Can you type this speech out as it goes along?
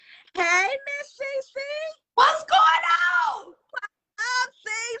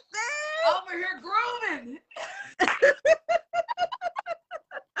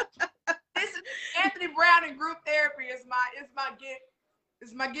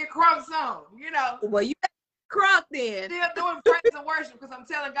It's my Get Crunk song, you know. Well, you crunk then. Still doing praise and worship because I'm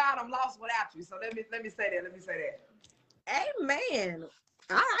telling God I'm lost without you. So let me say that. Let me say that. Amen.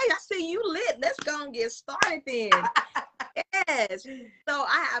 All right, I see you lit. Let's go and get started then. Yes. So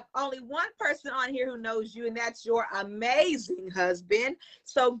I have only one person on here who knows you, and that's your amazing husband.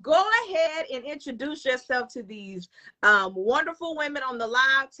 So go ahead and introduce yourself to these wonderful women on the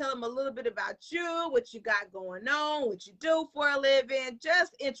live. Tell them a little bit about you, what you got going on, what you do for a living.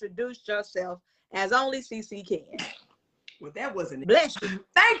 Just introduce yourself as only CC can. Well, that wasn't it. Bless you.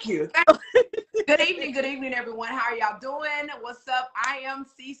 Thank you. Good evening, everyone. How are y'all doing? What's up? I am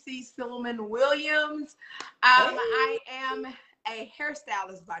CC Silliman Williams. I am a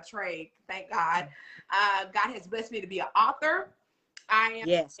hairstylist by trade. Thank God. God has blessed me to be an author. I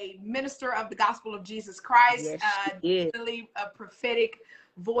am a minister of the gospel of Jesus Christ. Really a prophetic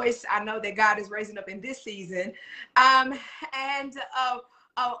voice. I know that God is raising up in this season. And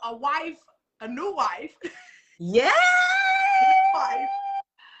a wife, a new wife. Yeah.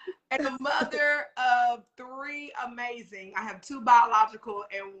 And a mother of 3 amazing. I have 2 biological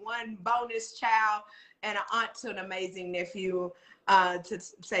and 1 bonus child, and an aunt to an amazing nephew, to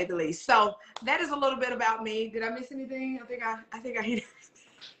say the least. So that is a little bit about me. Did I miss anything? I think I hit everything.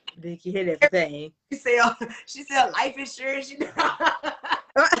 I think you hit everything. She said life insurance. You know.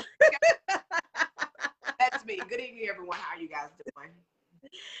 That's me. Good evening, everyone. How are you guys doing?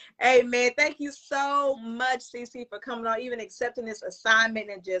 Hey, man, thank you so much, CC, for coming on, even accepting this assignment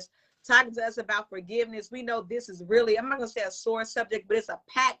and just talking to us about forgiveness. We know this is really, I'm not going to say a sore subject, but it's a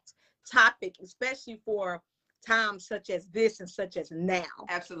packed topic, especially for times such as this and such as now.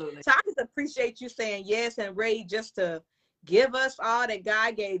 Absolutely. So I just appreciate you saying yes and ready just to give us all that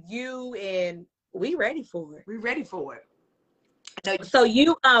God gave you, and we ready for it. We're ready for it. So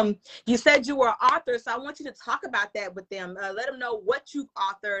you said you were an author, so I want you to talk about that with them. Let them know what you've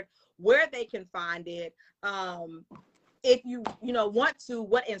authored, where they can find it. If you want to,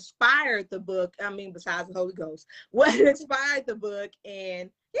 what inspired the book? I mean, besides the Holy Ghost, what inspired the book? And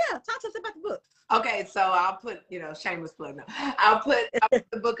yeah, talk to us about the book. Okay, so I'll put, shameless plug now. I'll put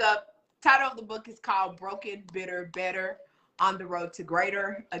the book up. Title of the book is called Broken, Bitter, Better, on the Road to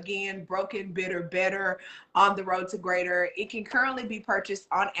Greater. Again, Broken, Bitter, Better, on the Road to Greater. It can currently be purchased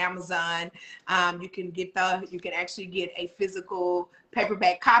on Amazon. You can actually get a physical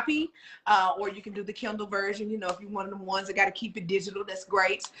paperback copy, or you can do the Kindle version. If you're one of them ones that got to keep it digital, that's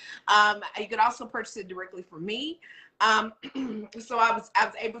great. You could also purchase it directly from me. So I was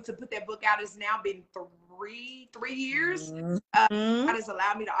able to put that book out. It's now been three years. God has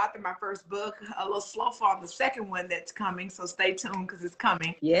allowed me to author my first book. A little slow for on the second one that's coming, so stay tuned because it's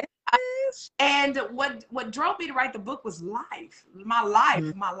coming. Yes. And what drove me to write the book was my life.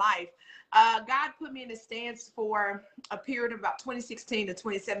 God put me in a stance for a period of about 2016 to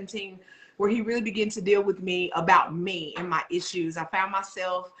 2017 where he really began to deal with me about me and my issues. I found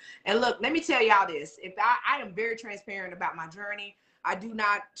myself, and look, let me tell y'all this. If I am very transparent about my journey. I do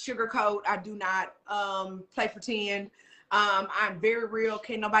not sugarcoat. I do not play pretend. I'm very real.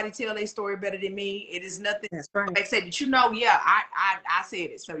 Can't nobody tell their story better than me. It is nothing. That's right. Like I said, I said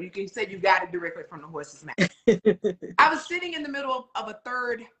it. So you can say you got it directly from the horse's mouth. I was sitting in the middle of a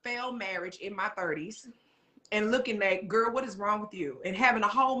 3rd failed marriage in my 30s and looking like, girl, what is wrong with you? And having a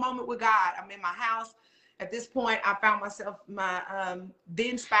whole moment with God. I'm in my house. At this point, I found myself, my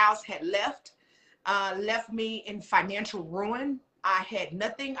then spouse had left me in financial ruin. I had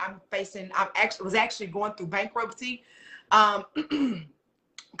nothing. Was actually going through bankruptcy.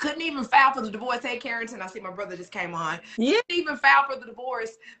 Couldn't even file for the divorce. Hey, Carrington, I see my brother just came on. Yeah. Couldn't even file for the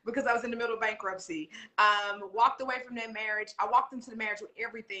divorce because I was in the middle of bankruptcy. Walked away from that marriage. I walked into the marriage with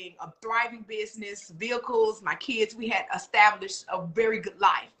everything, a thriving business, vehicles, my kids. We had established a very good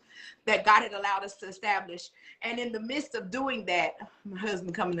life that God had allowed us to establish. And in the midst of doing that, my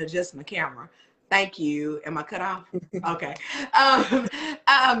husband coming to adjust my camera. Thank you. Am I cut off? Okay.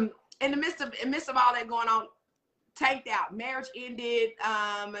 In the midst of all that going on, tanked out, marriage ended,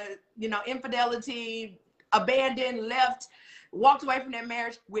 infidelity, abandoned, left, walked away from that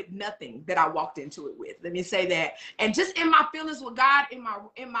marriage with nothing that I walked into it with. Let me say that. And just in my feelings with God, in my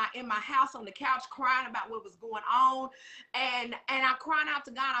house on the couch, crying about what was going on, and I crying out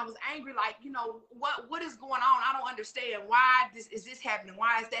to God. I was angry, like, what is going on? I don't understand. Why is this happening?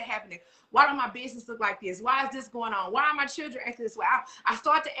 Why is that happening? Why do my business look like this? Why is this going on? Why are my children acting this way? I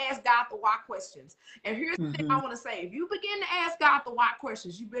start to ask God the why questions. And here's the thing I want to say. If you begin to ask God the why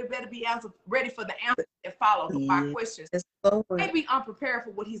questions, you better be ready for the answers that follow the why questions. Maybe unprepared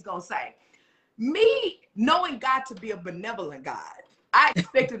for what he's going to say. Me knowing God to be a benevolent God, I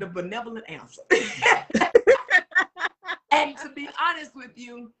expected a benevolent answer. And to be honest with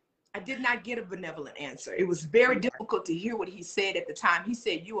you, I did not get a benevolent answer. It was very difficult to hear what he said at the time. He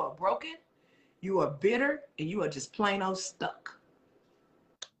said, you are broken, you are bitter, and you are just plain old stuck.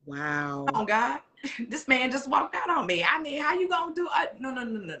 Wow. Oh God, this man just walked out on me. I mean, how you gonna do it? No.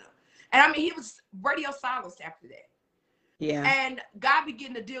 And I mean, he was radio silence after that. Yeah. And God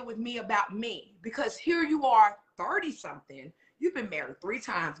began to deal with me about me, because here you are, 30 something. You've been married 3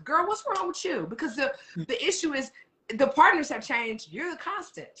 times. Girl, what's wrong with you? Because the issue is the partners have changed. You're the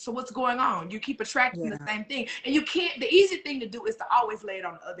constant. So what's going on? You keep attracting the same thing. And you can't, the easy thing to do is to always lay it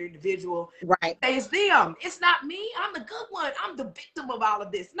on the other individual. Right. Say it's them. It's not me. I'm the good one. I'm the victim of all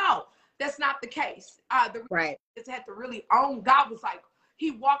of this. No, that's not the case. Right. It's had to really own. God was like,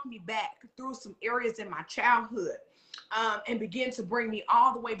 he walked me back through some areas in my childhood. And begin to bring me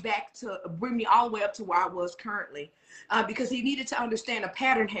all the way up to where I was currently, because he needed to understand a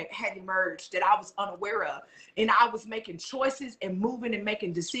pattern had emerged that I was unaware of, and I was making choices and moving and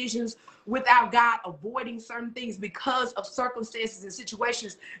making decisions without God, avoiding certain things because of circumstances and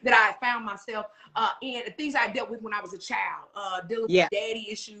situations that I found myself in, things I dealt with when I was a child, dealing with daddy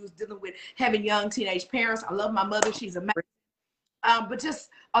issues, dealing with having young teenage parents. I love my mother; she's amazing. But just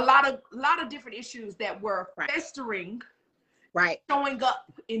a lot of different issues that were festering, showing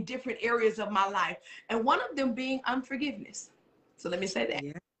up in different areas of my life, and one of them being unforgiveness. So let me say that.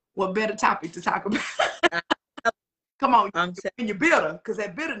 Yeah. What better topic to talk about? Come on, and you're bitter, because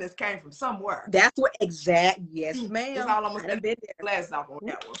that bitterness came from somewhere. That's what yes, ma'am. That's all I'm gonna say. Glass off on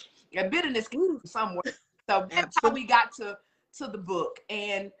that one. That bitterness came from somewhere. So that's how we got to the book,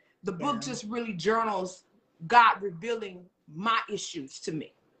 and the book just really journals God revealing my issues to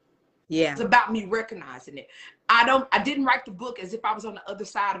me. Yeah, it's about me recognizing it. I didn't write the book as if I was on the other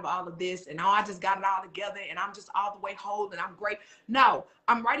side of all of this and I just got it all together and I'm just all the way whole and I'm great. No,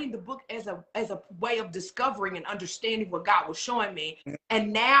 I'm writing the book as a way of discovering and understanding what God was showing me.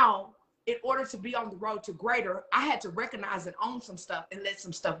 And now, in order to be on the road to greater, I had to recognize and own some stuff and let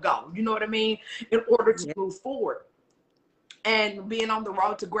some stuff go. You know what I mean? In order to move forward. And being on the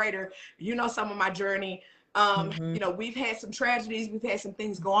road to greater, you know, some of my journey. You know, we've had some tragedies, we've had some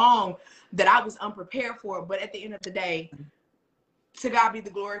things go on that I was unprepared for, but at the end of the day, to God be the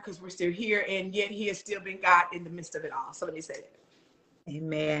glory, because we're still here, and yet he has still been God in the midst of it all. So let me say that.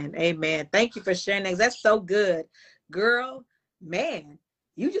 Amen. Amen. Thank you for sharing that. That's so good. Girl, man,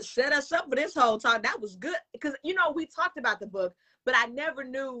 you just set us up for this whole talk. That was good, because, you know, we talked about the book, but I never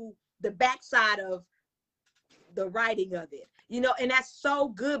knew the backside of the writing of it, you know, and that's so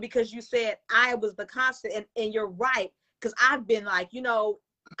good, because you said I was the constant, and you're right, because I've been like, you know,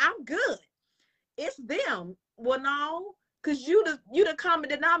 I'm good, it's them. Well, no, because you the common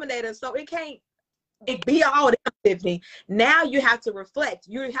denominator, so it can't be all them 50. Now you have to reflect,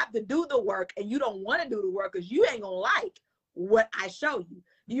 you have to do the work, and you don't want to do the work because you ain't gonna like what I show you.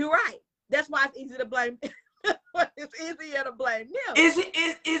 You're right. That's why it's easy to blame. It's easier to blame him.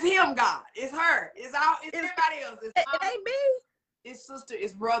 It's him, God. It's her. It's everybody else. It ain't me. It's sister.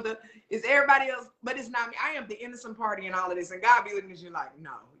 It's brother. It's everybody else. But it's not me. I am the innocent party in all of this. And God be looking at you like,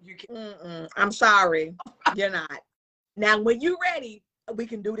 no, you can't. I'm sorry. You're not. Now, when you're ready, we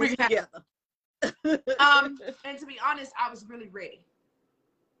can do this together. And to be honest, I was really ready.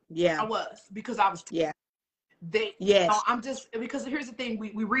 Yeah. I was, because I was. Yeah. You know, I'm just, because here's the thing.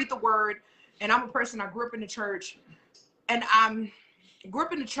 We read the word. And I'm a person, I grew up in the church, and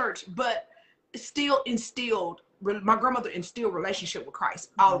but still instilled, my grandmother instilled relationship with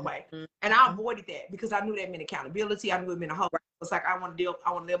Christ all the way. And I avoided that because I knew that meant accountability. I knew it meant a whole. It's like, I want to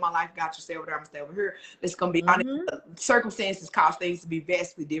live my life. God, you stay over there, I'm gonna stay over here. It's gonna be honest. Circumstances cause things to be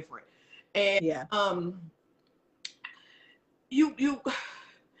vastly different. And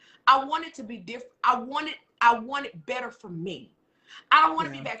I want it to be different. I want it better for me. I don't want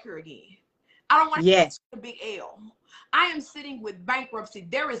to be back here again. I don't want to get a big L. I am sitting with bankruptcy.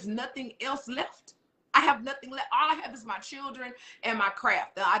 There is nothing else left. I have nothing left. All I have is my children and my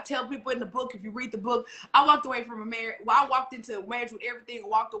craft. I tell people in the book, if you read the book, I walked away from a marriage. Well, I walked into a marriage with everything and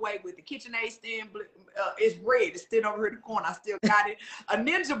walked away with the KitchenAid stand. It's red. It's still over here in the corner. I still got it. A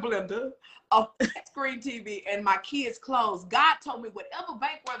Ninja blender, a flat screen TV, and my kids' clothes. God told me whatever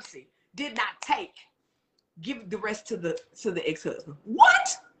bankruptcy did not take, give the rest to the ex-husband.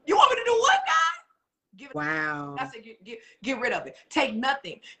 What? You want me to do what, God? Give it. Wow. I said, get rid of it. Take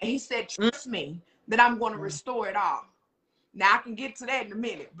nothing. And he said, trust me that I'm going to restore it all. Now I can get to that in a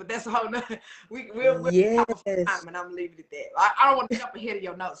minute, but that's a whole nother. We'll have time, and I'm leaving it there. I don't want to jump ahead of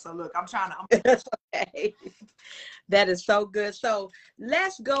your notes. So look, I'm trying to. That's okay. That is so good. So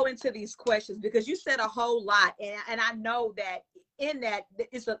let's go into these questions, because you said a whole lot, and I know that in that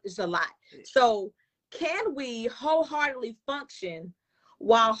it's a lot. So can we wholeheartedly function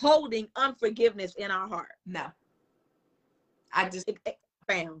while holding unforgiveness in our heart? No. I just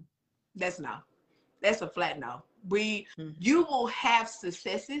found that's no. That's a flat no. Mm-hmm. You will have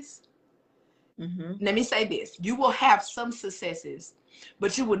successes. Mm-hmm. Let me say this. You will have some successes,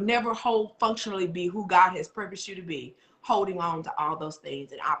 but you will never functionally be who God has purposed you to be, holding on to all those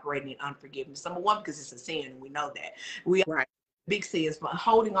things and operating in unforgiveness. Number one, because it's a sin, and we know that. We right. Big sins, but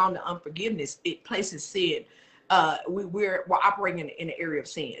holding on to unforgiveness, it places sin. We're operating in the area of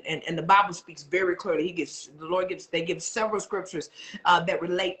sin, and the Bible speaks very clearly. They give several scriptures that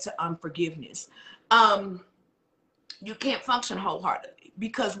relate to unforgiveness. You can't function wholeheartedly,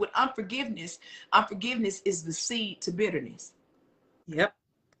 because with unforgiveness is the seed to bitterness. Yep.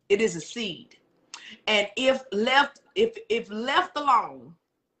 It is a seed, and if left alone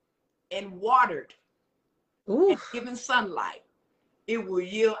and watered, and given sunlight, it will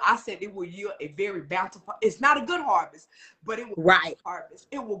yield. I said it will yield a very bountiful. It's not a good harvest, but it will harvest.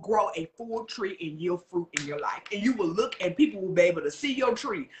 It will grow a full tree and yield fruit in your life. And you will look, and people will be able to see your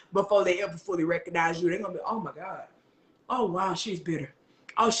tree before they ever fully recognize you. They're gonna be, oh my God, oh wow, she's bitter.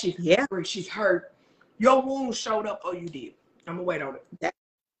 Oh, she's angry. She's hurt. Your wound showed up. Oh, you did. I'm gonna wait on it.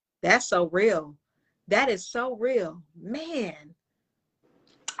 That's so real. That is so real, man.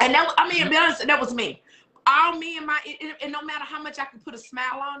 And that, I mean, to be honest, that was me. All me and and no matter how much I could put a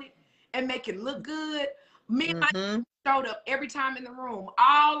smile on it and make it look good, me and my showed up every time in the room.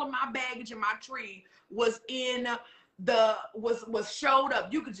 All of my baggage and my tree was showed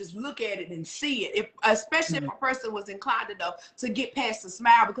up. You could just look at it and see it. Especially if a person was inclined enough to get past the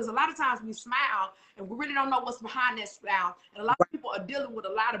smile, because a lot of times we smile and we really don't know what's behind that smile. And a lot of people are dealing with a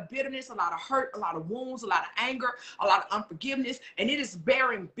lot of bitterness, a lot of hurt, a lot of wounds, a lot of anger, a lot of unforgiveness, and it is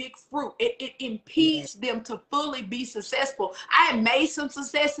bearing big fruit. It impedes them to fully be successful. I had made some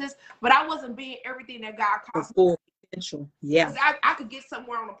successes, but I wasn't being everything that God calls me. Potential. Yeah. I could get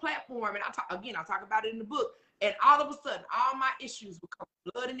somewhere on a platform, and I talk about it in the book. And all of a sudden, all my issues would come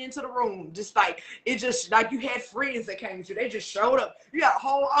flooding into the room. Just like, it just like you had friends that came to you. They just showed up. You got a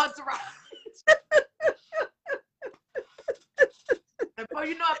whole entourage. And before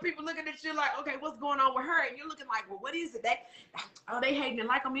you know it, people looking at you like, okay, what's going on with her? And you're looking like, well, what is it? They hating it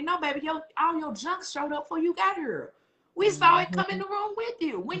like on me. No, baby, all your junk showed up before you got here. We saw it come in the room with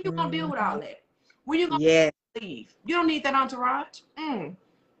you. When you gonna deal with all that? When you gonna leave? You don't need that entourage.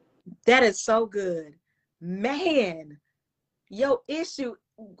 That is so good. Man, your issue,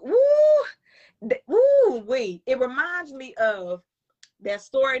 it reminds me of that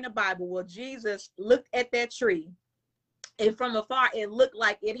story in the Bible where Jesus looked at that tree, and from afar it looked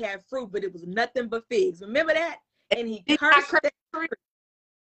like it had fruit, but it was nothing but figs. Remember that? And he cursed that tree.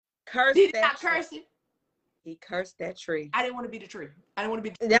 Did not curse it? He cursed that tree. I didn't want to be the tree. I didn't want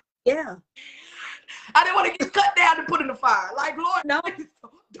to be yeah. I didn't want to get cut down and put in the fire. Like, Lord, no.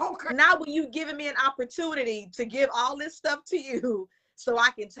 Don't curse. Now when you giving me an opportunity to give all this stuff to you so I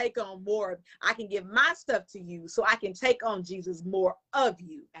can take on more, I can give my stuff to you so I can take on, Jesus, more of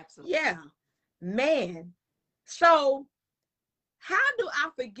you. Absolutely. Yeah, man. So how do I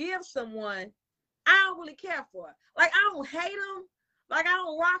forgive someone I don't really care for? Like, I don't hate them. Like, I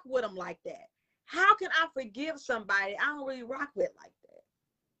don't rock with them like that. How can I forgive somebody I don't really rock with like that?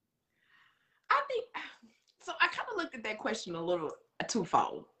 I think, so I kind of looked at that question a little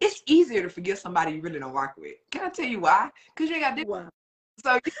twofold. It's easier to forgive somebody you really don't rock with. Can I tell you why? Because you ain't got to do it.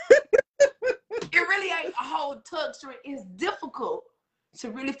 So it really ain't a whole tug string. It's difficult to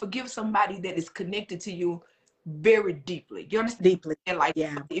really forgive somebody that is connected to you very deeply. You understand? Deeply. And like,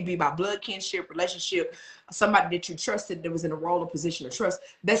 it'd be my blood kinship, relationship, somebody that you trusted that was in a role or position of trust.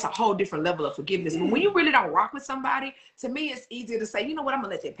 That's a whole different level of forgiveness. But when you really don't rock with somebody, to me, it's easier to say, you know what, I'm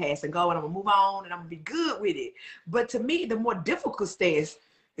gonna let that pass and go, and I'm gonna move on, and I'm gonna be good with it. But to me, the more difficult stance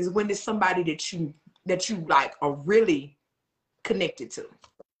is when it's somebody that you like are really connected to.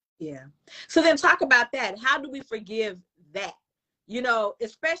 Yeah. So then talk about that. How do we forgive that? You know,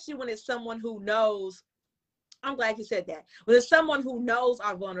 especially when it's someone who knows. I'm glad you said that. When it's someone who knows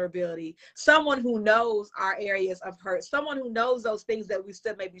our vulnerability, someone who knows our areas of hurt, someone who knows those things that we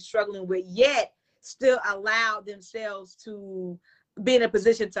still may be struggling with, yet still allow themselves to be in a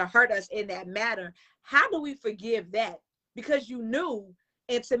position to hurt us in that manner. How do we forgive that? Because you knew,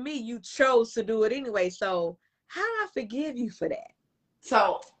 and to me, you chose to do it anyway. So how do I forgive you for that?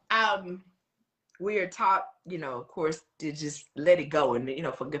 So we are taught, you know, of course, to just let it go. And, you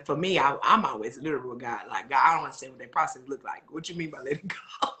know, for me, I'm always literal with God. Like, God, I don't understand what that process look like. What you mean by letting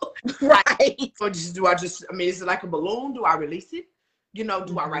go? Right. So I mean, is it like a balloon? Do I release it? You know,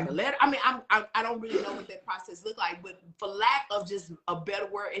 do I write a letter? I mean, I don't really know what that process look like, but for lack of just a better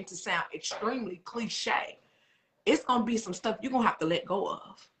word and to sound extremely cliche, it's gonna be some stuff you're gonna have to let go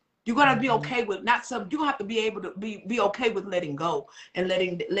of. You're gonna be okay with not some. You're gonna have to be able to be okay with letting go and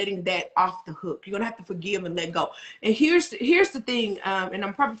letting that off the hook. You're gonna have to forgive and let go. And here's the thing. And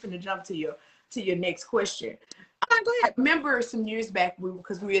I'm probably gonna jump to your next question. Go ahead. I remember some years back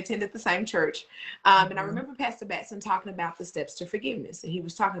because we attended the same church, and I remember Pastor Batson talking about the steps to forgiveness, and he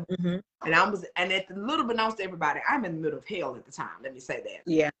was talking. And at the little beknownst to everybody, I'm in the middle of hell at the time. Let me say that.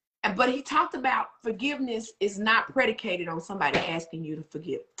 Yeah. But he talked about forgiveness is not predicated on somebody asking you to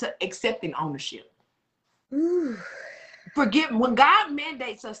forgive, to accepting ownership. Forgive when God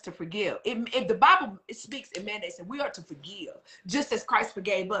mandates us to forgive. If the Bible speaks, it mandates that we are to forgive, just as Christ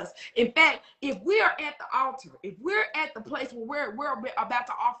forgave us. In fact, if we are at the altar, if we're at the place where we're about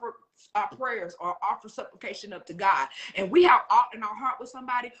to offer our prayers or offer supplication up to God, and we have aught in our heart with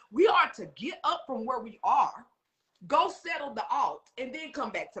somebody, we are to get up from where we are, go settle the alt, and then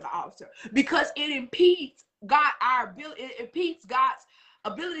come back to the altar, because it impedes it impedes God's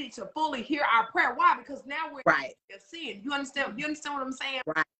ability to fully hear our prayer. Why? Because now we're in sin. You understand what I'm saying?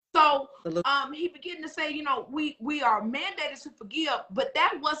 Right. So he began to say, you know, we are mandated to forgive, but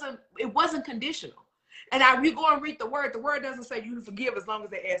it wasn't conditional. And we go and read the word doesn't say you forgive as long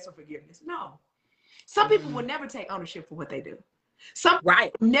as they ask for forgiveness. No. Some people will never take ownership for what they do. Some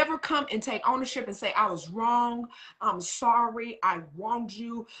never come and take ownership and say, I was wrong. I'm sorry. I wronged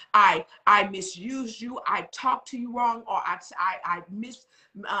you. I misused you. I talked to you wrong, or I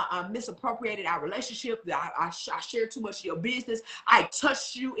misappropriated our relationship. I shared too much of your business. I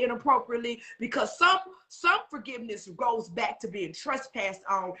touched you inappropriately, because some forgiveness goes back to being trespassed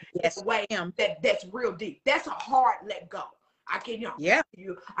on in a way that's real deep. That's a hard let go. I can,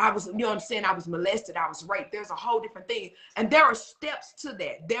 I was, I'm saying, I was molested, I was raped. There's a whole different thing. And there are steps to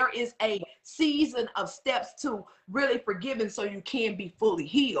that. There is a season of steps to really forgiving so you can be fully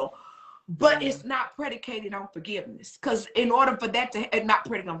healed. But it's not predicated on forgiveness. Because in order for that to it's not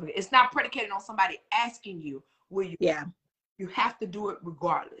predicated on somebody asking you, will you? Yeah. You have to do it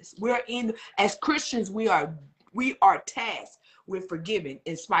regardless. As Christians, we are tasked with forgiving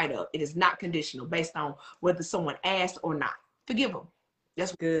in spite of. It is not conditional based on whether someone asked or not. Forgive them.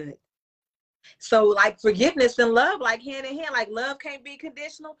 That's good. So like forgiveness and love, like hand in hand, like love can't be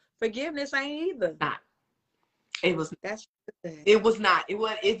conditional. Forgiveness ain't either. Not. It was. That's good. It was not. It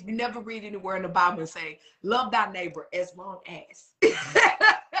was. If you never read anywhere in the Bible and say, "Love thy neighbor as long as."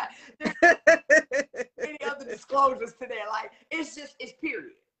 Any other disclosures to that? Like it's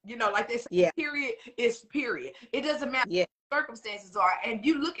period. You know, like they say, period is period. It doesn't matter what circumstances are. And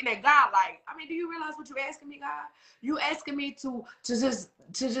you looking at God like, I mean, do you realize what you're asking me, God? You asking me to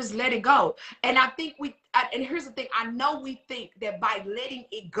just let it go. And I think and here's the thing, I know we think that by letting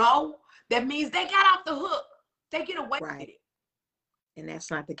it go, that means they got off the hook. They get away with it. And that's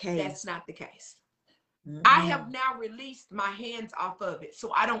not the case. That's not the case. I have now released my hands off of it,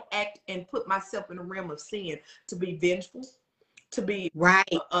 so I don't act and put myself in the realm of sin to be vengeful, to be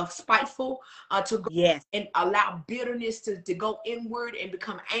spiteful, to go and allow bitterness to go inward and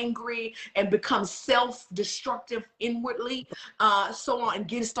become angry and become self-destructive inwardly, so on,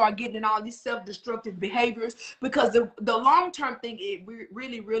 and start getting in all these self-destructive behaviors, because the long-term thing, it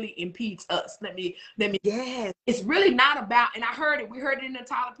really impedes us. Let me it's really not about, and we heard it in the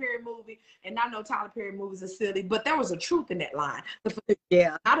Tyler Perry movie, and I know Tyler Perry movies are silly, but there was a truth in that line.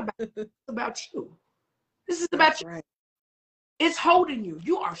 Not about you. This is about you. Right. It's holding you.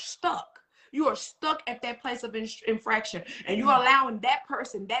 You are stuck. You are stuck at that place of infraction, and you're allowing that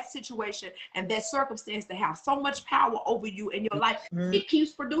person, that situation, and that circumstance to have so much power over you in your life. It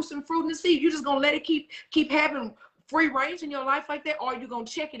keeps producing fruit in the seed. You're just gonna let it keep having free range in your life like that, or you're gonna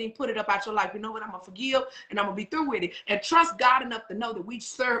check it and put it up out your life. You know what? I'm gonna forgive and I'm gonna be through with it, and trust God enough to know that we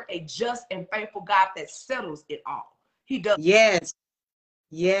serve a just and faithful God that settles it all. He does.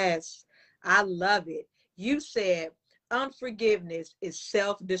 Yes, I love it. You said unforgiveness is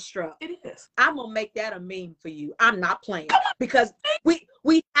self-destruct. It is. I'm gonna make that a meme for you. I'm not playing, because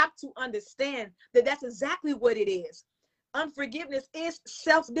we have to understand that that's exactly what it is. Unforgiveness is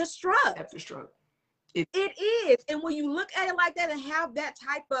self-destruct. Self-destruct. It is. And when you look at it like that and have that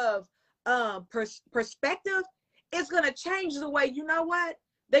type of perspective, it's gonna change the way, you know what?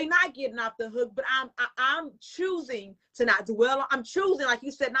 They're not getting off the hook, but I'm choosing to not dwell. I'm choosing, like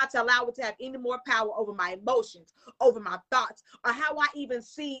you said, not to allow it to have any more power over my emotions, over my thoughts, or how I even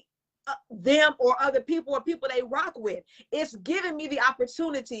see them or other people or people they rock with. It's giving me the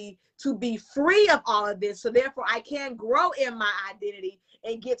opportunity to be free of all of this, so therefore I can grow in my identity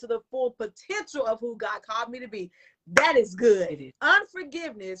and get to the full potential of who God called me to be. That is good. It is.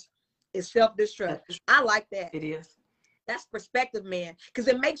 Unforgiveness is self-destruct. I like that. It is. That's perspective, man, because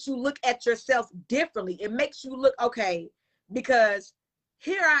it makes you look at yourself differently. It makes you look, okay, because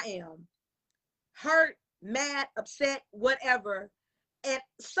here I am, hurt, mad, upset, whatever. And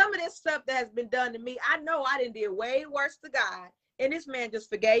some of this stuff that has been done to me, I know I done did way worse to God. And this man just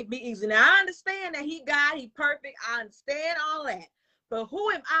forgave me easy. Now, I understand that he God, he perfect. I understand all that. But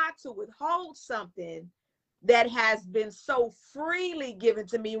who am I to withhold something that has been so freely given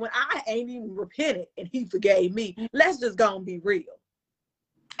to me when I ain't even repented and he forgave me? Let's just go and be real.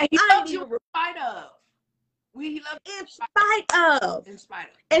 And he loved you in spite of. He loved you in spite of. In spite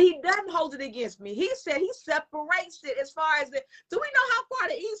of. And he doesn't hold it against me. He said he separates it as far as the, do we know how far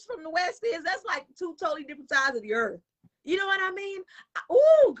the east from the west is? That's like two totally different sides of the earth. You know what I mean?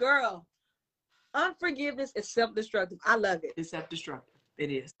 Ooh, girl. Unforgiveness is self-destructive. I love it. It's self-destructive. It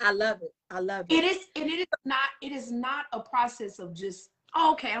is. I love it. I love it. It is, and it is not a process of just,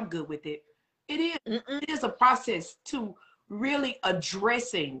 oh, okay, I'm good with it. It is. It is a process to really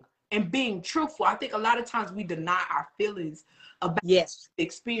addressing and being truthful. I think a lot of times we deny our feelings about the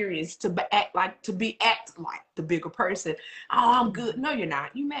experience to act like the bigger person. Oh, I'm good. No, you're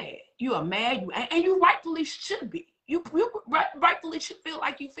not. You mad. You are mad. And you rightfully should be. You rightfully should feel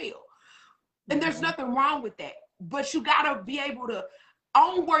like you feel. And there's nothing wrong with that. But you gotta be able to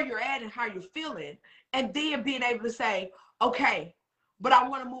own where you're at and how you're feeling, and then being able to say, okay, but I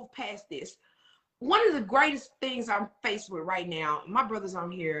want to move past this. One of the greatest things I'm faced with right now, my brother's on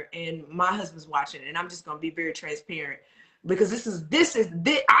here and my husband's watching, and I'm just going to be very transparent because this is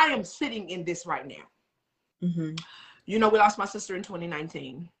I am sitting in this right now. You know, we lost my sister in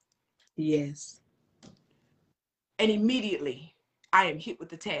 2019. Yes. And immediately I am hit with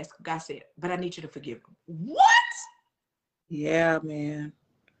the task. God said, but I need you to forgive him. What? Yeah, man.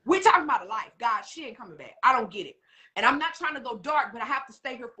 We're talking about a life. God, she ain't coming back. I don't get it. And I'm not trying to go dark, but I have to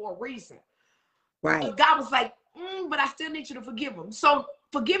stay here for a reason. Right. But God was like, but I still need you to forgive him. So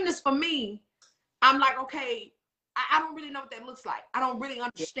forgiveness for me, I'm like, okay, I don't really know what that looks like. I don't really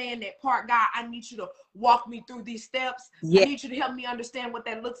understand that part. God, I need you to walk me through these steps. I need you to help me understand what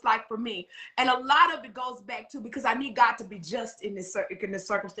that looks like for me. And a lot of it goes back to, because I need God to be just in this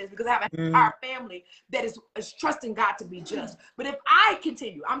circumstance, because I have an entire family that is trusting God to be just. But if I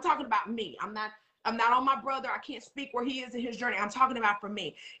continue, I'm talking about me. I'm not on my brother. I can't speak where he is in his journey. I'm talking about for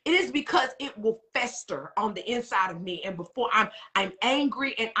me. It is because it will fester on the inside of me. And before I'm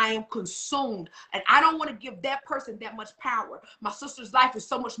angry and I am consumed. And I don't want to give that person that much power. My sister's life is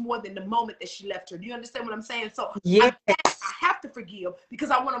so much more than the moment that she left her. Do you understand what I'm saying? So I have to forgive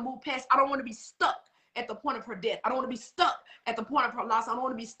because I want to move past. I don't want to be stuck at the point of her death. I don't want to be stuck at the point of her loss. I don't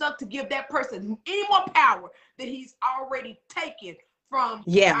want to be stuck to give that person any more power that he's already taken from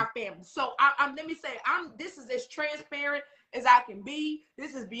our family. So let me say, this is as transparent as I can be.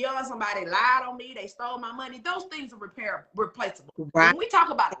 This is beyond somebody lied on me, they stole my money. Those things are replaceable. Right. When we talk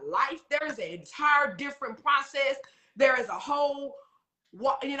about life, there is an entire different process. There is a whole,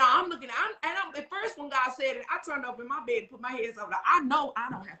 you know, I'm at first when God said it, I turned up in my bed and put my head over. I know I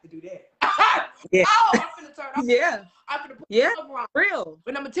don't have to do that. Oh, I'm gonna turn up. I'm gonna put myself around. Real.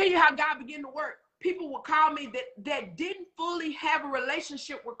 But I'm gonna tell you how God began to work. People will call me that didn't fully have a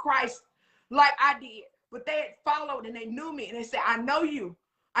relationship with Christ like I did, but they had followed and they knew me and they said, I know you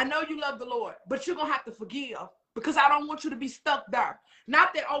love the Lord, but you're gonna have to forgive because I don't want you to be stuck there.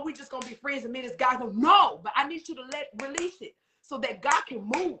 Not that, oh, we just gonna be friends and me and this guy. No, but I need you to release it so that God can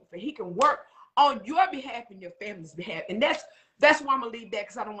move and he can work on your behalf and your family's behalf. And that's why I'm gonna leave that,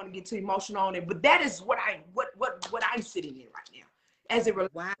 because I don't want to get too emotional on it. But that is what I'm sitting in right now as it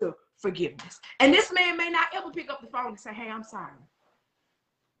relates to forgiveness. And this man may not ever pick up the phone and say, hey, I'm sorry.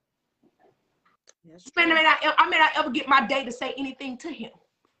 I may not ever get my day to say anything to him.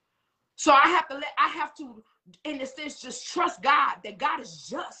 So I have to, in a sense, just trust God, that God is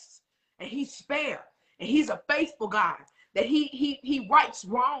just and he's fair and he's a faithful God, that he rights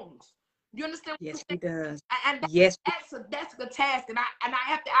wrongs. You understand? Yes, he does. And that's the task. And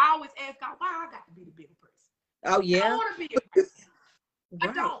I always ask God, why I got to be the bigger person? Oh yeah. I don't want to be a person. I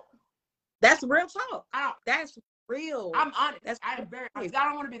don't. That's real talk. I don't. That's real. I'm honest. I am very honest. I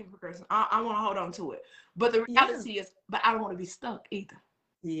don't want to be the person. I want to hold on to it. But the reality is, but I don't want to be stuck either.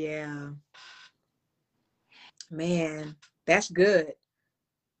 Yeah. Man, that's good.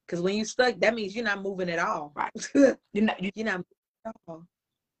 Because when you're stuck, that means you're not moving at all. Right. You're not moving at all.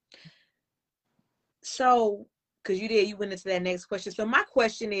 So, because you went into that next question. So my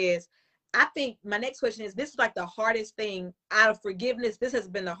question is, I think my next question is, this is like the hardest thing out of forgiveness. This has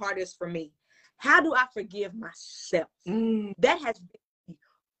been the hardest for me. How do I forgive myself? That has been the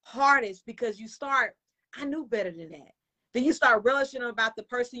hardest, because you start, I knew better than that. Then you start relishing about the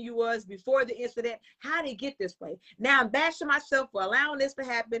person you was before the incident. How did it get this way? Now I'm bashing myself for allowing this to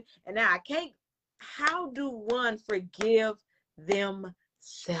happen, and now I can't. How do one forgive themselves?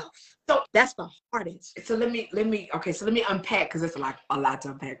 So That's the hardest. so let me unpack, because it's a lot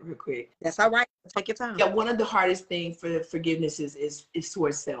to unpack real quick. That's all right. Take your time. Yeah, one of the hardest things for forgiveness is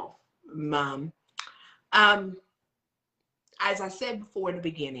towards self. As I said before in the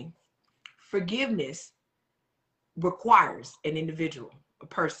beginning, forgiveness requires an individual, a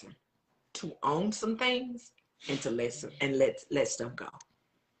person, to own some things and to let stuff go.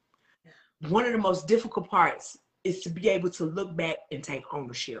 One of the most difficult parts is to be able to look back and take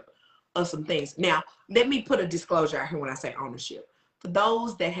ownership of some things. Now, let me put a disclosure out here when I say ownership. For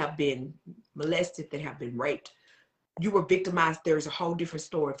those that have been molested, that have been raped, you were victimized. There's a whole different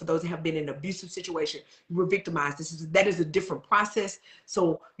story. For those that have been in an abusive situation, you were victimized. That is a different process.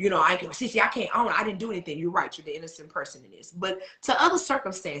 So, I can't own it. I didn't do anything. You're right. You're the innocent person in this. But to other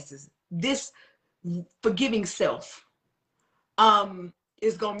circumstances, this forgiving self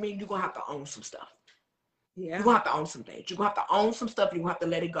is going to mean you're going to have to own some stuff. Yeah. You're going to have to own some things. You're going to have to own some stuff. You're going to have to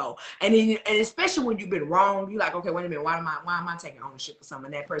let it go. And especially when you've been wrong, you're like, okay, wait a minute. Why am I taking ownership for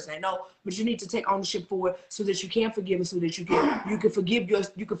something that person? No, but you need to take ownership for it so that you can forgive and so that you can forgive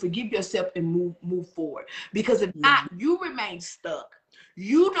yourself and move forward. Because if not, you remain stuck.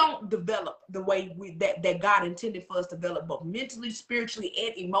 You don't develop the way that God intended for us to develop, both mentally, spiritually,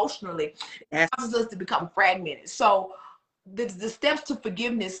 and emotionally. It causes us to become fragmented. So the steps to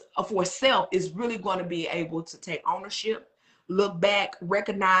forgiveness for self is really going to be able to take ownership, look back,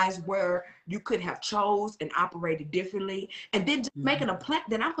 recognize where you could have chose and operated differently, and then just making a plan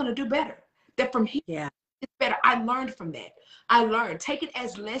that I'm going to do better. That from here, it's better. I learned from that. Take it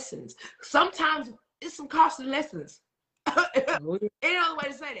as lessons. Sometimes it's some costly lessons. Any other way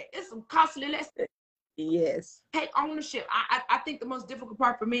to say that? It's some costly lessons. Yes. Take ownership. I think the most difficult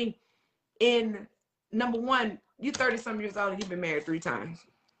part for me in number one, you're 30-some years old and you've been married 3 times.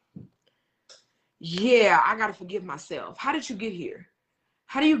 Yeah, I got to forgive myself. How did you get here?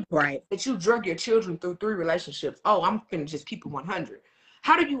 How do you that you drug your children through 3 relationships? Oh, I'm finna just keep it 100.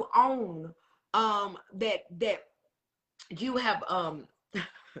 How do you own that you have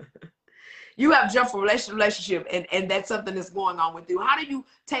you have jumped from relationship and that's something that's going on with you? How do you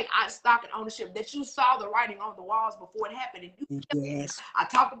take stock and ownership that you saw the writing on the walls before it happened? And I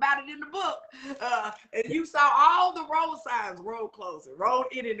talk about it in the book. And you saw all the road signs, road closing, road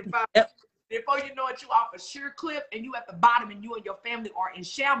in the fire. Before you know it, you off a sheer cliff and you at the bottom and you and your family are in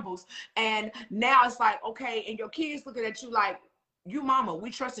shambles. And now it's like, okay, and your kids looking at you like, you mama, we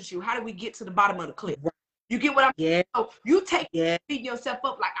trusted you. How did we get to the bottom of the cliff? You get what I'm saying? So you beating yourself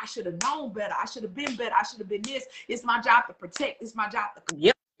up like, I should have known better. I should have been better. I should have been this. It's my job to protect. It's my job to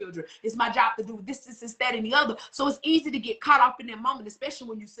protect children. It's my job to do this, that, and the other. So it's easy to get caught up in that moment, especially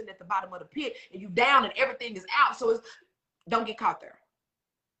when you're sitting at the bottom of the pit and you down and everything is out. So don't get caught there.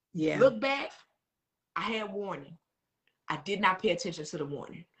 Yeah. Look back. I had warning. I did not pay attention to the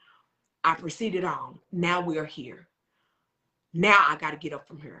warning. I proceeded on. Now we are here. Now I got to get up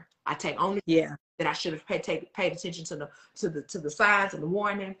from here. I take ownership that I should have paid attention to the signs and the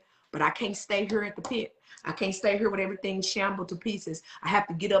warning, but I can't stay here at the pit. I can't stay here with everything shambled to pieces. I have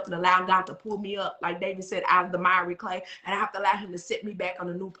to get up and allow God to pull me up, like David said, out of the miry clay, and I have to allow him to set me back on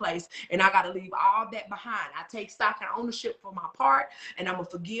a new place. And I got to leave all that behind. I take stock and ownership for my part, and I'm going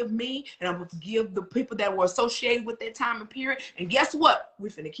to forgive me, and I'm going to forgive the people that were associated with that time and period. And guess what? We're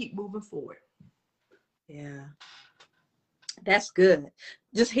finna keep moving forward. Yeah. That's good.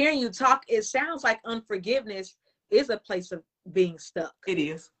 Just hearing you talk, it sounds like unforgiveness is a place of being stuck. It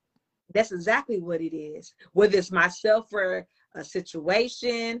is. That's exactly what it is. Whether it's myself for a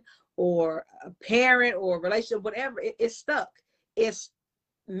situation or a parent or a relationship, whatever, it's stuck. It's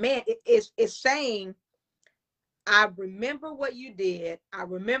saying, I remember what you did. I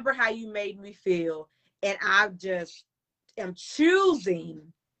remember how you made me feel. And I just am choosing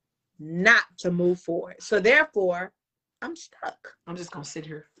not to move forward. So therefore, I'm stuck. I'm just going to sit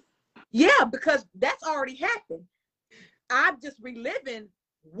here. Yeah, because that's already happened. I'm just reliving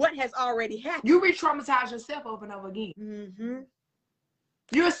what has already happened. You re-traumatize yourself over and over again. Mm-hmm.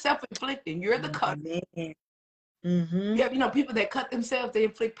 You're self-inflicting. You're the cutter. Mm-hmm. Yeah, people that cut themselves, they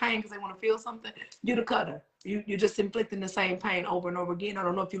inflict pain because they want to feel something. You're the cutter. You're just inflicting the same pain over and over again. I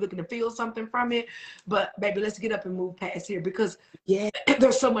don't know if you're looking to feel something from it, but baby, let's get up and move past here, because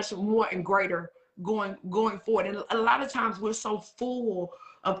there's so much more and greater going forward. And a lot of times we're so full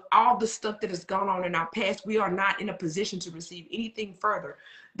of all the stuff that has gone on in our past, we are not in a position to receive anything further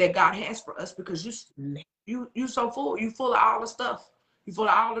that God has for us, because you're so full. You're full of all the stuff. You're full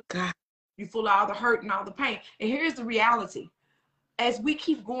of all the God. You're full of all the hurt and all the pain. And here's the reality. As we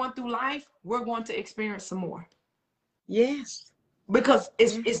keep going through life, we're going to experience some more. Yes. Because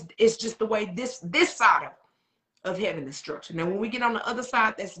it's just the way this side of heaven is structured. Now, when we get on the other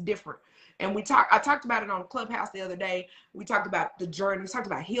side, that's different. And I talked about it on Clubhouse the other day. We talked about the journey. We talked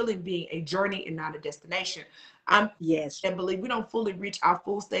about healing being a journey and not a destination. Yes. And believe we don't fully reach our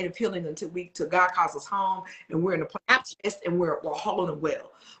full state of healing until God calls us home and we're in a place and we're whole and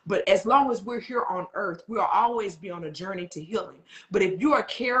well. But as long as we're here on earth, we'll always be on a journey to healing. But if you are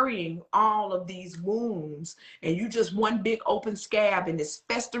carrying all of these wounds and you just one big open scab and it's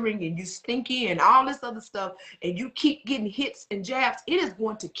festering and you stinky and all this other stuff, and you keep getting hits and jabs, it is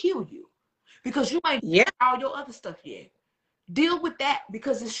going to kill you because you ain't all your other stuff yet. Deal with that,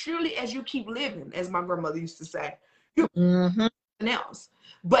 because as surely as you keep living, as my grandmother used to say, you're something else.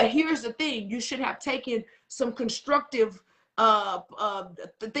 But here's the thing: you should have taken some constructive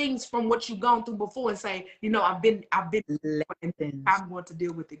things from what you've gone through before and say, you know, I've been I'm going to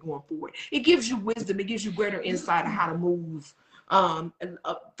deal with it going forward. It gives you wisdom. It gives you greater insight on how to move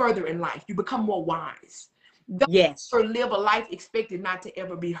further in life. You become more wise. Don't ever live a life expecting not to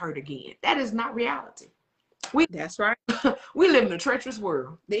ever be hurt again. That is not reality. That's right. We live in a treacherous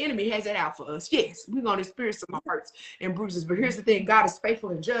world. The enemy has it out for us. Yes, we're going to experience some hurts and bruises. But here's the thing: God is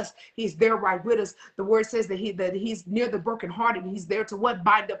faithful and just. He's there right with us. The word says that he's near the brokenhearted. He's there to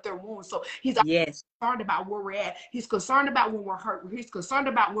bind up their wounds. So he's concerned about where we're at. He's concerned about when we're hurt. He's concerned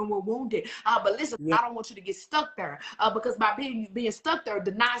about when we're wounded. But listen, I don't want you to get stuck there because by being stuck there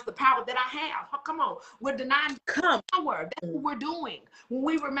denies the power that I have. Oh, come on. We're denying power. That's what we're doing. When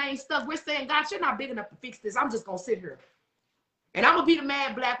we remain stuck, we're saying, God, you're not big enough to fix this. I'm just going to sit here. And I'm going to be the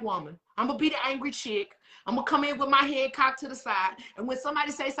mad black woman. I'm going to be the angry chick. I'm going to come in with my head cocked to the side. And when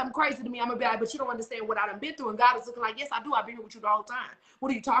somebody says something crazy to me, I'm going to be like, but you don't understand what I've been through. And God is looking like, yes, I do. I've been here with you the whole time.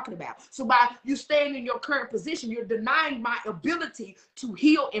 What are you talking about? So by you staying in your current position, you're denying my ability to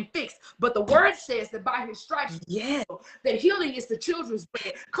heal and fix. But the word says that by his stripes, that healing is the children's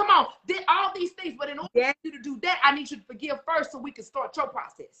bread. Come on. Did all these things. But in order for you to do that, I need you to forgive first so we can start your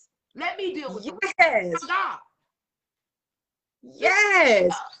process. Let me deal with the rest of God.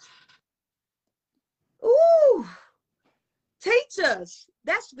 Yes. Ooh. Teach us.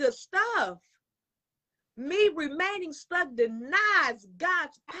 That's good stuff. Me remaining stuck denies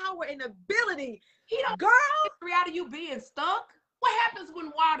God's power and ability. He don't get out of you being stuck. What happens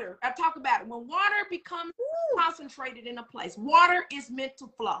when water, I talk about it, when water becomes concentrated in a place, water is meant to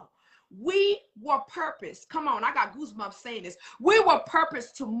flow. We were purposed. Come on, I got goosebumps saying this. We were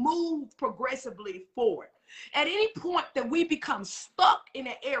purposed to move progressively forward. At any point that we become stuck in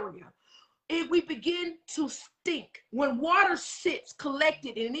an area, if we begin to stink, when water sits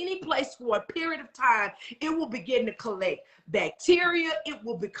collected in any place for a period of time, it will begin to collect bacteria. It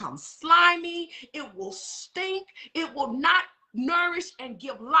will become slimy. It will stink. It will not nourish and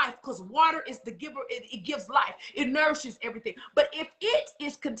give life, because water is the giver. It gives life. It nourishes everything. But if it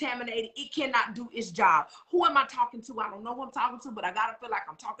is contaminated, it cannot do its job. Who am I talking to? I don't know who I'm talking to, but I gotta feel like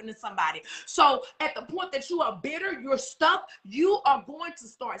I'm talking to somebody. So at the point that you are bitter, you're stuck, you are going to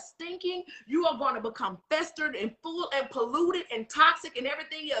start stinking. You are going to become festered and full and polluted and toxic and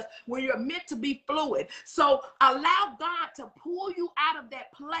everything else when you're meant to be fluid. So allow God to pull you out of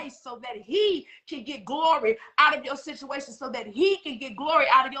that place so that he can get glory out of your situation, so that he can get glory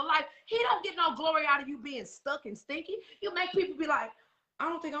out of your life. He don't get no glory out of you being stuck and stinky. You make people be like, I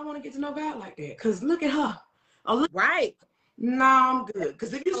don't think I want to get to know God like that, because look at her. Oh, look. Right. No, I'm good.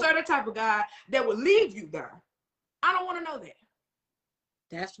 Because if you serve the type of God that will leave you there, I don't want to know that.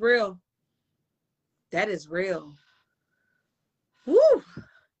 That's real. That is real. Woo.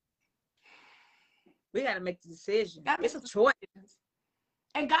 We got to make the decision. It's a choice.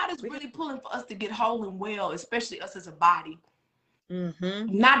 And God is really pulling for us to get whole and well, especially us as a body.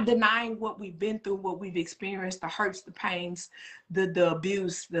 Not denying what we've been through, what we've experienced, the hurts, the pains, the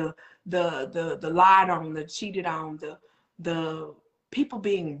abuse, the lied on, the cheated on, the people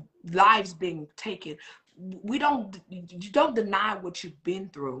lives being taken. You don't deny what you've been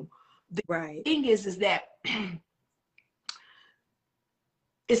through. The thing is that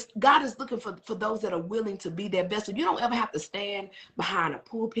God is looking for those that are willing to be their best. So you don't ever have to stand behind a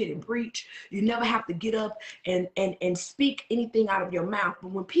pulpit and preach. You never have to get up and speak anything out of your mouth.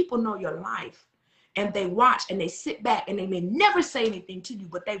 But when people know your life and they watch and they sit back, and they may never say anything to you,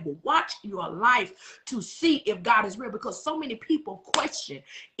 but they will watch your life to see if God is real. Because so many people question,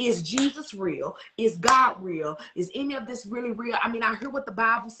 is Jesus real? Is God real? Is any of this really real? I mean, I hear what the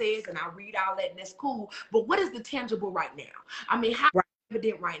Bible says and I read all that, and that's cool. But what is the tangible right now? I mean, how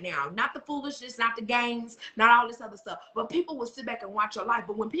evident right now. Not the foolishness, not the games, not all this other stuff. But people will sit back and watch your life.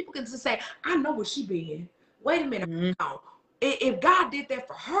 But when people can just say, I know where she been. Wait a minute. Mm-hmm. If God did that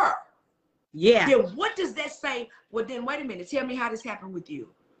for her, Yeah. then what does that say? Well, then wait a minute. Tell me how this happened with you.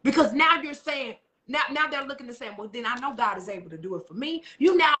 Because now you're saying, now they're looking and saying, well, then I know God is able to do it for me.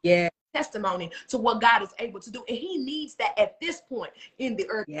 You now Yeah. testimony to what God is able to do. And he needs that at this point in the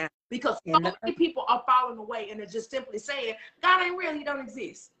earth. Yeah. Because so many people are falling away and are just simply saying, God ain't real, he don't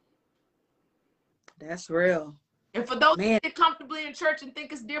exist. That's real. And for those Man. who sit comfortably in church and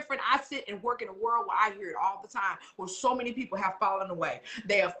think it's different, I sit and work in a world where I hear it all the time, where so many people have fallen away.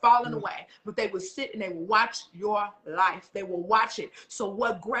 They have fallen away, but they will sit and they will watch your life. They will watch it. So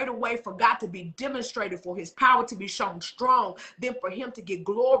what greater way for God to be demonstrated, for his power to be shown strong, than for him to get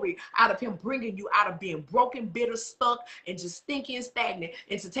glory out of him bringing you out of being broken, bitter, stuck, and just thinking stagnant,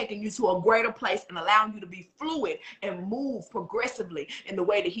 into taking you to a greater place and allowing you to be fluid and move progressively in the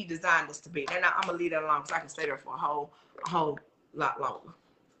way that he designed us to be. And I'm going to leave that alone because I can stay there for a whole lot longer.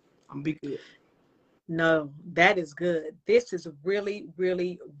 I'm be good. No, that is good. This is really,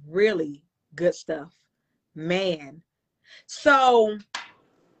 really, really good stuff, man. So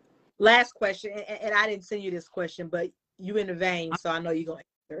last question, and I didn't send you this question, but you in the vein, so I know you're gonna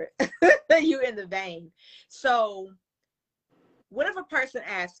answer it. You in the vein. So what if a person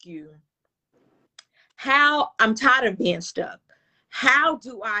asks you, I'm tired of being stuck, how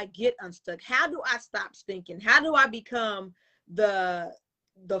do I get unstuck? How do I stop stinking? How do I become the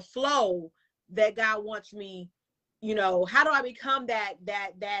flow that God wants me? You know, how do I become that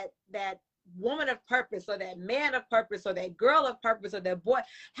woman of purpose, or that man of purpose, or that girl of purpose, or that boy?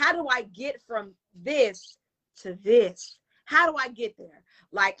 How do I get from this to this? How do I get there?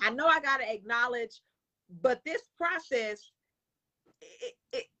 Like, I know I got to acknowledge, but this process,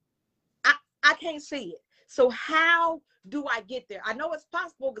 I can't see it. So how do I get there? I know it's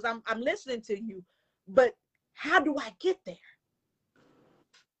possible because I'm listening to you, but how do I get there?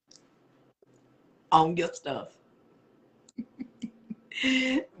 Own your stuff.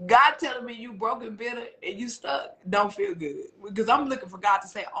 God telling me you broken, bitter, and you stuck don't feel good, because I'm looking for God to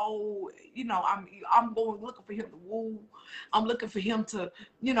say, oh, you know, I'm going looking for him to woo. I'm looking for him to,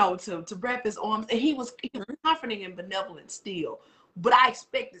 you know, to wrap his arms. And he was comforting and benevolent still, but I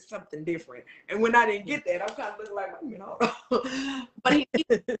expected something different. And when I didn't get that, I'm kind of looking like, you know, but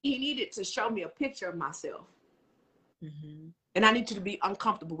he needed to show me a picture of myself. Mm-hmm. And I need you to be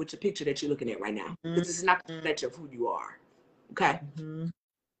uncomfortable with your picture that you're looking at right now, because this is not the picture of who you are. Okay. Mm-hmm.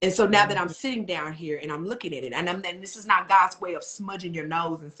 And so now that I'm sitting down here and I'm looking at it, and this is not God's way of smudging your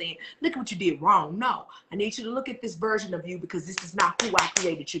nose and saying, look at what you did wrong. No, I need you to look at this version of you, because this is not who I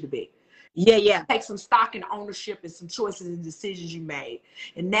created you to be. Yeah. Take some stock and ownership and some choices and decisions you made.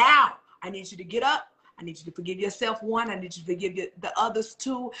 And now I need you to get up. I need you to forgive yourself, one. I need you to forgive the others,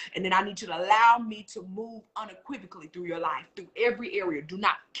 two. And then I need you to allow me to move unequivocally through your life, through every area. Do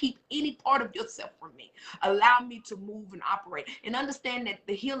not keep any part of yourself from me. Allow me to move and operate. And understand that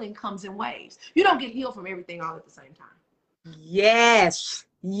the healing comes in waves. You don't get healed from everything all at the same time. Yes.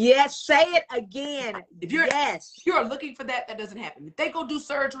 Yes. Say it again. If you're looking for that, that doesn't happen. If they go do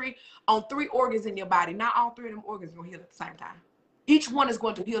surgery on 3 organs in your body, not all 3 of them organs are going to heal at the same time. Each one is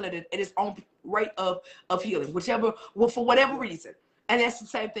going to heal at its own rate of healing, for whatever reason. And that's the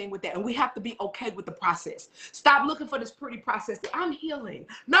same thing with that. And we have to be okay with the process. Stop looking for this pretty process that I'm healing.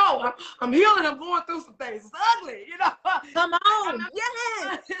 No, I'm healing. I'm going through some things. It's ugly, you know. Come on.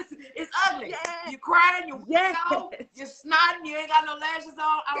 Yes. It's ugly. Yes. You're crying. You're you're snotting. You ain't got no lashes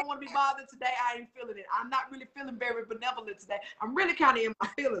on. I don't want to be bothered today. I ain't feeling it. I'm not really feeling very benevolent today. I'm really kind of in my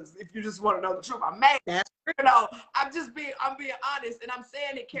feelings. If you just want to know the truth, I'm mad. You know, I'm being honest, and I'm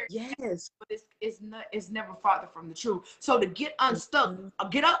saying it carries. Yes. But it's never farther from the truth. So to get unstuck,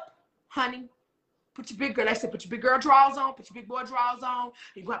 get up, honey. Put your big girl drawers on. Put your big boy drawers on.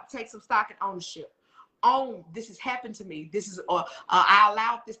 You're going to have to take some stock and ownership. This has happened to me. This is, I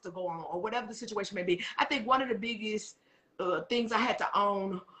allowed this to go on, or whatever the situation may be. I think one of the biggest things I had to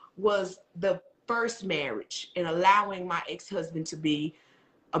own was the first marriage, and allowing my ex-husband to be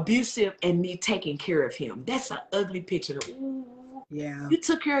abusive and me taking care of him. That's an ugly picture. Ooh, yeah. You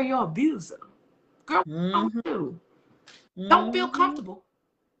took care of your abuser. Girl, don't do. Don't feel comfortable.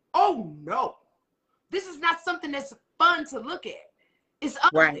 Oh no. This is not something that's fun to look at. It's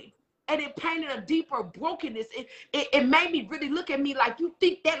ugly. Right. And it painted a deeper brokenness. It made me really look at me like, you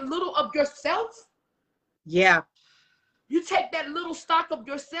think that little of yourself? Yeah. You take that little stock of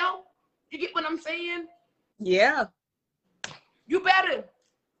yourself? You get what I'm saying? Yeah. You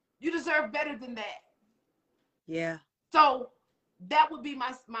deserve better than that. Yeah. So that would be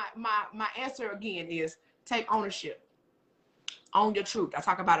my answer again, is take ownership. Own your truth. I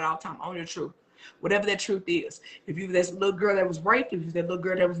talk about it all the time. Own your truth. Whatever that truth is. If you there's a little girl that was raped, if you're that little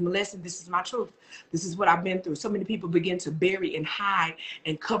girl that was molested, this is my truth. This is what I've been through. So many people begin to bury and hide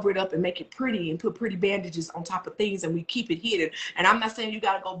and cover it up and make it pretty and put pretty bandages on top of things, and we keep it hidden. And I'm not saying you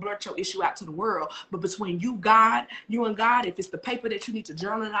got to go blurt your issue out to the world, but between you and God, if it's the paper that you need to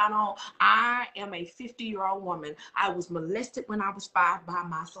journal it out on, I am a 50-year-old woman. I was molested when I was 5 by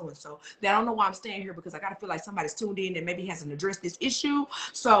my so-and-so. I don't know why I'm staying here, because I got to feel like somebody's tuned in and maybe hasn't addressed this issue.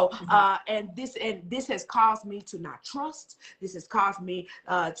 So, and this has caused me to not trust. This has caused me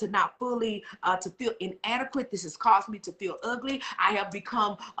to not fully, to feel inadequate. This has caused me to feel ugly. I have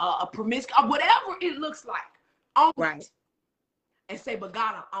become a promiscuous, whatever it looks like. Right. And say, but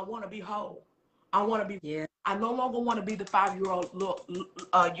God, I want to be whole. I want to be, I no longer want to be the 5-year-old little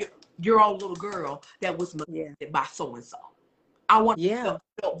girl that was molested by so-and-so. I want the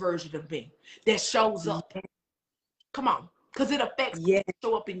adult version of me that shows up. Come on. Because it affects how you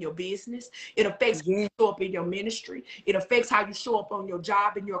show up in your business. It affects how you show up in your ministry. It affects how you show up on your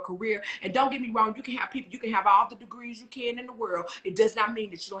job and your career. And don't get me wrong, you can have people, you can have all the degrees you can in the world. It does not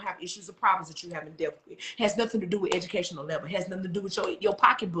mean that you don't have issues or problems that you haven't dealt with. It has nothing to do with educational level. It has nothing to do with your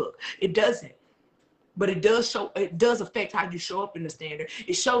pocketbook. It doesn't. But it does show, it does affect how you show up in the standard.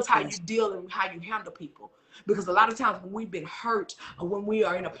 It shows how you deal and how you handle people. Because a lot of times when we've been hurt or when we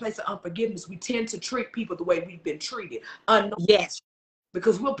are in a place of unforgiveness, we tend to treat people the way we've been treated.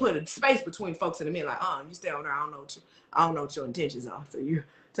 Because we'll put a space between folks in the middle, like, you stay on there, I don't know what your intentions are.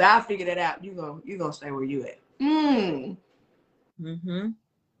 So I figure that out. You're gonna stay where you at.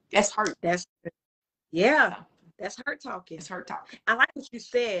 That's hurt. That's hurt talking. It's hurt talking. I like what you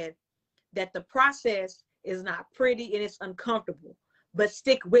said, that the process is not pretty and it's uncomfortable, but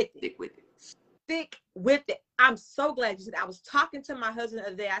stick with it. Stick with it. I'm so glad you said. I was talking to my husband the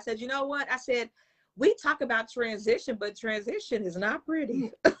other day. I said, you know what? I said, we talk about transition, but transition is not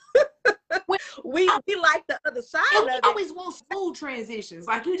pretty. we like the other side of it. We always want smooth transitions.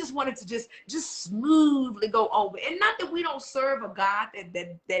 Like you just want it to just smoothly go over. And not that we don't serve a God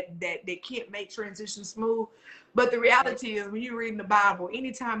that can't make transitions smooth. But the reality is, when you're reading the Bible,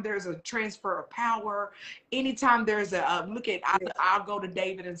 anytime there's a transfer of power, anytime there's a I'll go to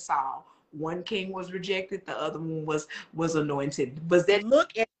David and Saul. One king was rejected, the other one was anointed. Was that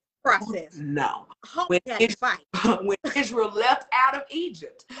look at the process? No. When Israel left out of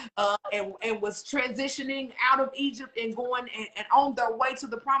Egypt and was transitioning out of Egypt and going and on their way to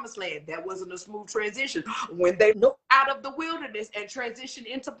the promised land, that wasn't a smooth transition. When they looked out of the wilderness and transitioned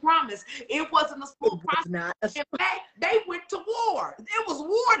into promise, it wasn't a smooth process. In fact, they went to war. It was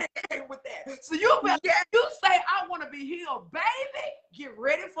war that came with that. So you say, I want to be healed, baby, get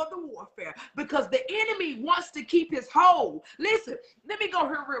ready for the warfare, because the enemy wants to keep his hold. Listen, let me go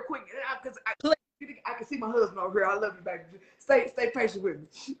here real quick, because I can see my husband over here. I love you, baby. Stay patient with me.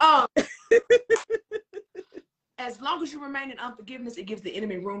 As long as you remain in unforgiveness, it gives the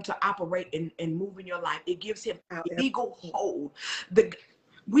enemy room to operate and move in your life. It gives him a legal hold.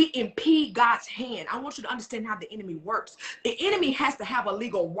 We impede God's hand. I want you to understand how the enemy works. The enemy has to have a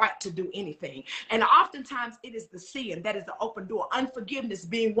legal right to do anything. And oftentimes it is the sin that is the open door. Unforgiveness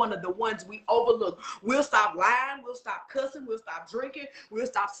being one of the ones we overlook. We'll stop lying. We'll stop cussing. We'll stop drinking. We'll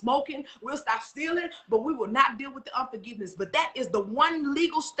stop smoking. We'll stop stealing. But we will not deal with the unforgiveness. But that is the one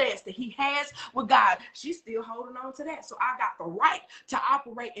legal stance that he has with God. She's still holding on to that. So I got the right to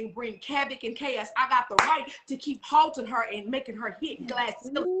operate and bring havoc and chaos. I got the right to keep halting her and making her hit glass.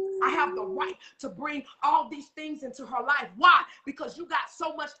 I have the right to bring all these things into her life. Why? Because you got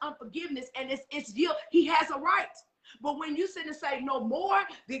so much unforgiveness, and it's you. He has a right. But when you sit and say no more,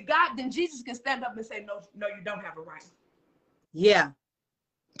 then Jesus can stand up and say, no, you don't have a right. Yeah.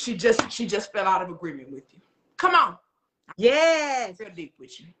 She just fell out of agreement with you. Come on. Yes. Real deep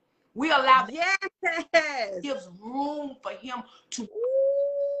with you. We allow gives room for him to.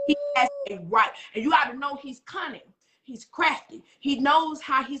 He has a right, and you got to know he's cunning. He's crafty. He knows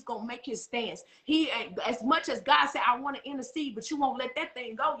how he's going to make his stance. As much as God said, I want to intercede, but you won't let that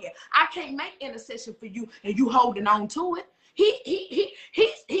thing go yet. I can't make intercession for you and you holding on to it.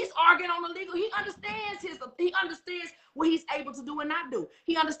 He's arguing on the legal. He understands what he's able to do and not do.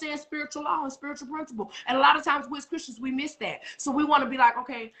 He understands spiritual law and spiritual principle. And a lot of times we as Christians, we miss that. So we want to be like,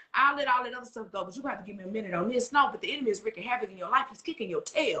 okay, I'll let all that other stuff go, but you have to give me a minute on this. No, but the enemy is wreaking havoc in your life. He's kicking your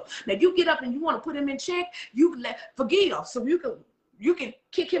tail. Now you get up and you want to put him in check, you can forgive so you can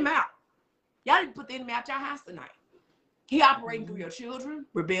kick him out. Y'all need to put the enemy out your house tonight. He operating through your children,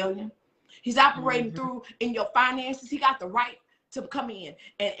 rebellion. He's operating through in your finances. He got the right to come in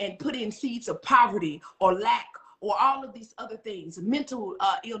and put in seeds of poverty or lack or all of these other things, mental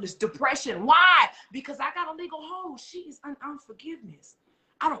illness, depression. Why? Because I got a legal hold. She is unforgiveness.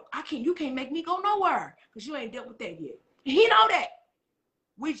 You can't make me go nowhere because you ain't dealt with that yet. He know that.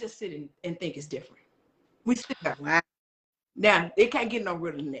 We just sit and think it's different. We sit there. Wow. Now, it can't get no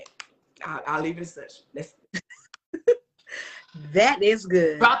realer than that. I'll leave it as such. That is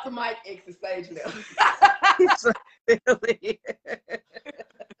good. Drop the mic, exit stage left.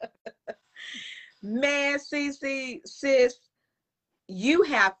 Man, Cece, sis, you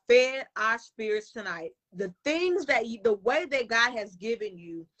have fed our spirits tonight. The things that the way that God has given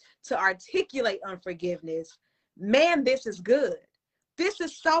you to articulate unforgiveness, man, this is good. This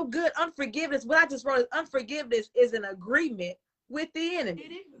is so good. Unforgiveness, what I just wrote is unforgiveness is an agreement with the enemy.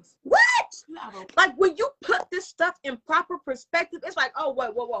 It is. What? Like when you put this stuff in proper perspective, it's like, oh,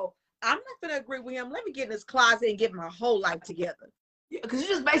 whoa. I'm not going to agree with him. Let me get in this closet and get my whole life together. Yeah, because you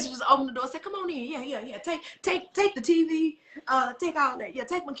just basically just open the door and say, come on in. Yeah. Take the TV, take all that. Yeah,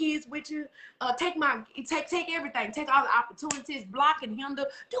 take my kids with you. Take everything. Take all the opportunities, block and hinder.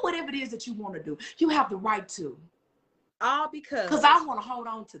 Do whatever it is that you want to do. You have the right to. All because I want to hold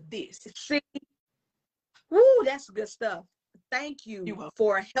on to this. See, woo, that's good stuff. Thank you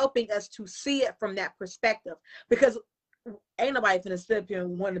for helping us to see it from that perspective. Because ain't nobody finna sit up here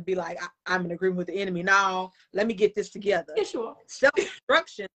and want to be like, I'm in agreement with the enemy. No, let me get this together. Yeah, sure.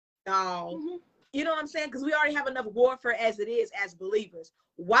 Self-destruction, no. Mm-hmm. You know what I'm saying? Because we already have enough warfare as it is as believers.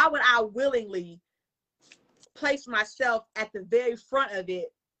 Why would I willingly place myself at the very front of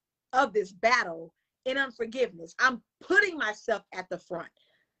this battle in unforgiveness? I'm putting myself at the front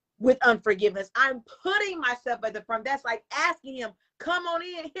with unforgiveness. I'm putting myself at the front. That's like asking him, come on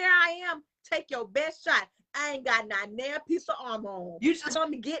in. Here I am. Take your best shot. I ain't got not a piece of armor on. You just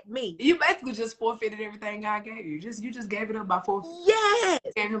come to get me. You basically just forfeited everything God gave you. You just gave it up by force. Yes.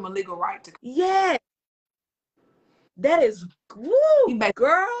 Gave him a legal right to. Yes. That is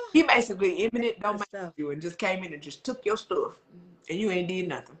girl. He basically imminent domain you and just came in and just took your stuff, and you ain't did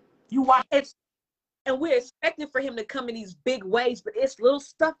nothing. You watch it. And we're expecting for him to come in these big ways, but it's little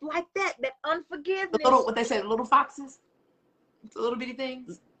stuff like that unforgiveness. What they say, little foxes, the little bitty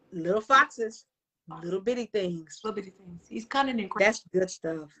things. Little foxes, little bitty things. Little bitty things. He's cunning and crazy. That's good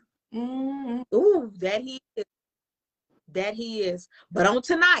stuff. Mm-hmm. Ooh, that he is. That he is. But on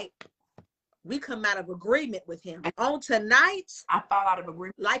tonight, we come out of agreement with him. On tonight, I fall out of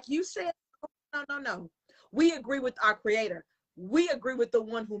agreement. Like you said, no. We agree with our Creator. We agree with the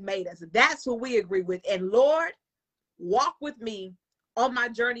one who made us. That's who we agree with. And Lord, walk with me on my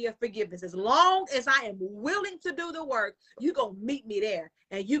journey of forgiveness. As long as I am willing to do the work, you're going to meet me there.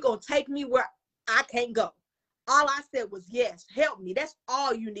 And you're going to take me where I can't go. All I said was, yes, help me. That's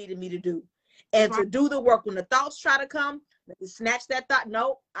all you needed me to do. And to do the work. When the thoughts try to come, let me snatch that thought.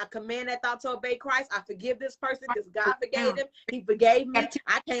 No, I command that thought to obey Christ. I forgive this person because God forgave him. He forgave me.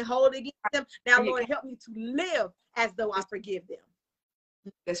 I can't hold it against them. Now, Lord, help me to live as though I forgive them.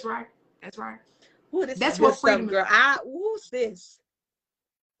 That's right. That's right. Ooh, that's what freedom, girl. Sis.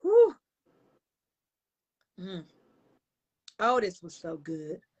 Woo. Oh, this was so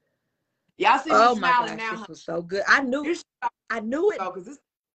good. Y'all see me smiling now. This was so good. I knew it. Because it's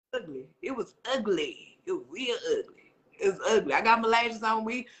ugly. It was ugly. It was real ugly. It's ugly. I got my lashes on.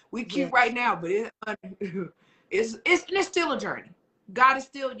 We cute right now, but it's still a journey. God is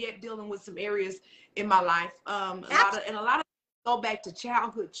still yet dealing with some areas in my life. A lot of go back to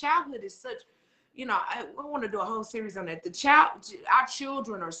childhood. Childhood is such, I want to do a whole series on that. Our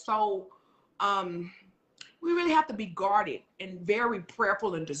children are so we really have to be guarded and very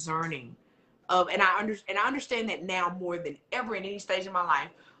prayerful and discerning of, and I understand that now more than ever in any stage of my life,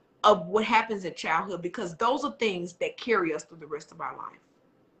 of what happens in childhood, because those are things that carry us through the rest of our life.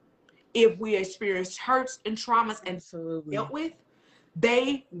 If we experience hurts and traumas and dealt with,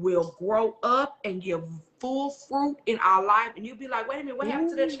 they will grow up and give full fruit in our life. And you'll be like, wait a minute, what happened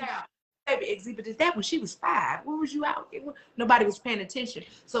to that child? Baby exhibited that when she was 5. Where was you out? Nobody was paying attention.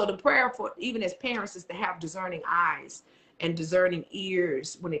 So the prayer for even as parents is to have discerning eyes and discerning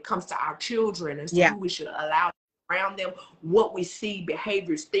ears when it comes to our children and who we should allow around them, what we see,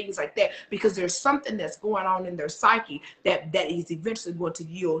 behaviors, things like that, because there's something that's going on in their psyche that is eventually going to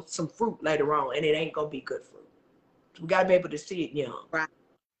yield some fruit later on, and it ain't gonna be good fruit. So we gotta be able to see it young.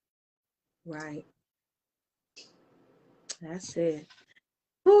 Right. That's it.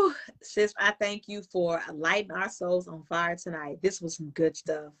 Whew. Sis, I thank you for lighting our souls on fire tonight. This was some good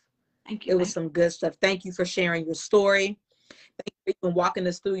stuff. Thank you. It was some good stuff. Thank you for sharing your story. Thank you for walking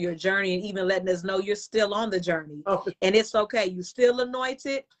us through your journey and even letting us know you're still on the journey. And it's okay. You still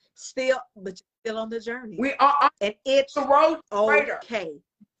anointed, but you're still on the journey. We are, and it's the road okay.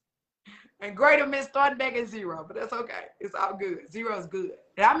 And greater means starting back at zero, but that's okay. It's all good. Zero is good.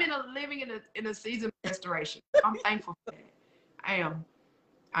 And I'm living in a season of restoration. I'm thankful for that. I am.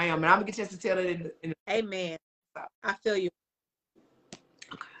 And I'm gonna get a chance to tell it in Amen. I feel you.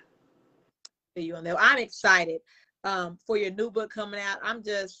 Okay. I feel you on that. I'm excited for your new book coming out. I'm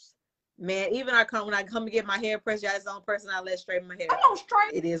just, man, even when I come to get my hair pressed, y'all, it's the only person I let straighten my hair. I don't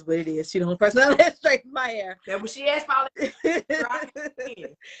straighten. It is what it is. She's the only person I let straighten my hair. That's what she asked for.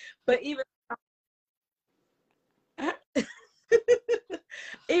 But even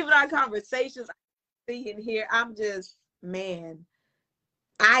our conversations I see in here, I'm just, man,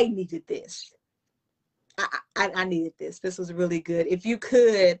 I needed this. I needed this. This was really good. If you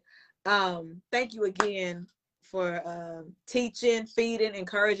could, thank you again for teaching, feeding,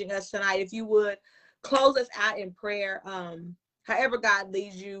 encouraging us tonight. If you would close us out in prayer, however God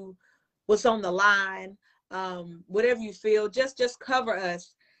leads you, what's on the line, whatever you feel, just cover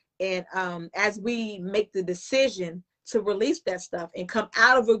us. And as we make the decision to release that stuff and come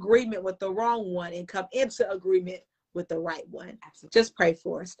out of agreement with the wrong one and come into agreement with the right one. Absolutely. Just pray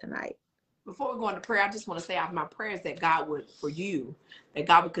for us tonight. Before we go into prayer, I just want to say out my prayers that God would, for you, that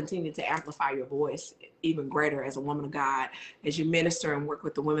God would continue to amplify your voice even greater as a woman of God, as you minister and work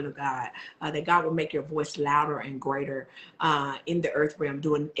with the women of God, that God will make your voice louder and greater in the earth realm,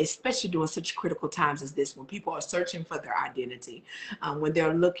 especially during such critical times as this, when people are searching for their identity, when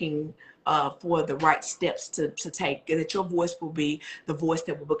they're looking for the right steps to take, and that your voice will be the voice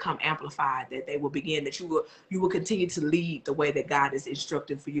that will become amplified, that they will begin, that you will continue to lead the way that God is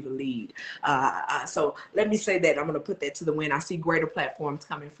instructing for you to lead. So let me say that. I'm going to put that to the wind. I see greater platforms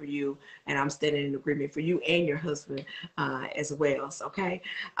coming for you, and I'm standing in agreement for you and your husband as well. So, okay.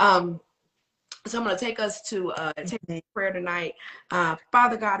 So I'm going to take us to prayer tonight.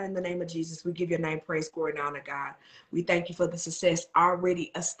 Father God, in the name of Jesus, we give your name praise, glory, and honor, God. We thank you for the success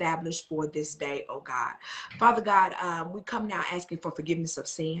already established for this day, oh God. Father God, we come now asking for forgiveness of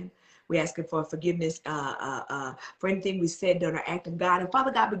sin. We're asking for forgiveness for anything we said, done, or acted, God. And Father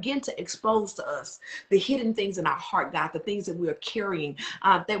God, begin to expose to us the hidden things in our heart, God, the things that we are carrying,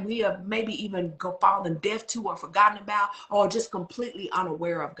 that we have maybe even fallen deaf to or forgotten about, or just completely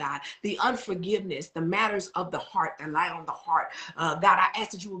unaware of, God. The unforgiveness, the matters of the heart that lie on the heart. God, I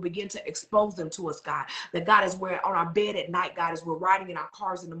ask that you will begin to expose them to us, God. That God, as we're on our bed at night, God, as we're riding in our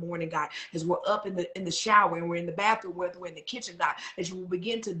cars in the morning, God, as we're up in the shower and we're in the bathroom, whether we're in the kitchen, God, as you will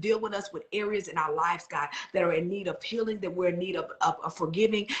begin to deal with us with areas in our lives, God, that are in need of healing, that we're in need of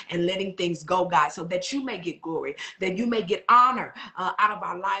forgiving and letting things go, God, so that you may get glory, that you may get honor out of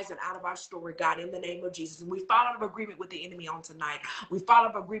our lives and out of our story, God, in the name of Jesus. And we fall out of agreement with the enemy on tonight. We fall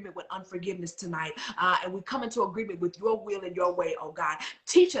out of agreement with unforgiveness tonight. And we come into agreement with your will and your way, oh God.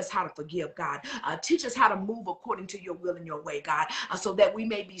 Teach us how to forgive, God. Teach us how to move according to your will and your way, God, so that we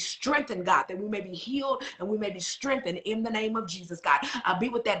may be strengthened, God, that we may be healed and we may be strengthened in the name of Jesus, God. Be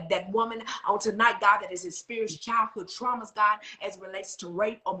with that woman on tonight, God, that is experienced childhood traumas, God, as it relates to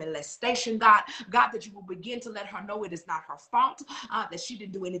rape or molestation, God. God, that you will begin to let her know it is not her fault, that she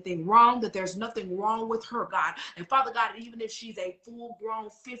didn't do anything wrong, that there's nothing wrong with her, God. And Father God, even if she's a full-grown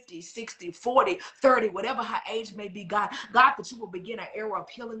 50, 60, 40, 30, whatever her age may be, God, that you will begin an era of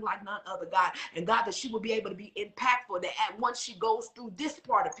healing like none other, God. And God, that she will be able to be impactful, that once she goes through this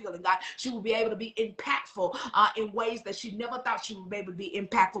part of healing, God, she will be able to be impactful in ways that she never thought she would be able to be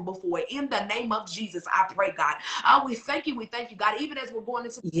impactful before. In the name of Jesus, I pray, God. We thank you, God, even as we're going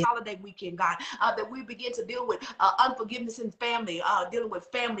into the holiday weekend, God, that we begin to deal with unforgiveness in family, dealing with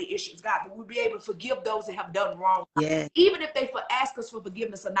family issues, God, that we'll be able to forgive those that have done wrong. Even if they ask us for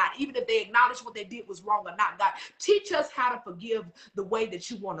forgiveness or not, even if they acknowledge what they did was wrong or not, God, teach us how to forgive the way that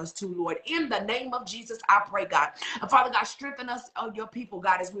you want us to, Lord. In the name of Jesus, I pray, God. And Father God, strengthen us, your people,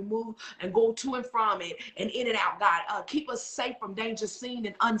 God, as we move and go to and from it and in and out, God. Keep us safe from danger seen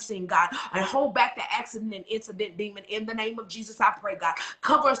and unseen, God, and hold back the accident and incident demon. In the name of Jesus, I pray, God.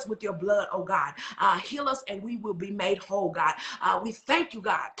 Cover us with your blood, oh God. Heal us and we will be made whole, God. We thank you,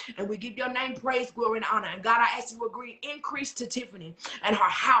 God, and we give your name praise, glory, and honor. And God, I ask you to agree increase to Tiffany and her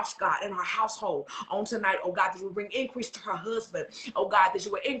house, God, and her household on tonight, oh God, that you will bring increase to her husband, oh God, that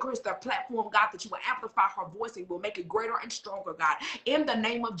you will increase their platform, God, that you will amplify her voice and will make it greater and stronger, God. In the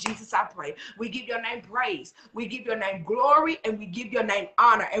name of Jesus, I pray. We give your name praise, we give your name glory, and we give your name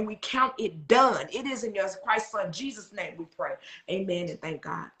honor, and we count it done. It is in your Christ's son Jesus' name we pray. Amen and thank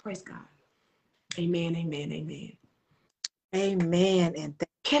God. Praise God. Amen, amen, amen. Amen. And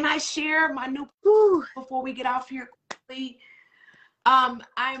can I share my new before we get off here quickly?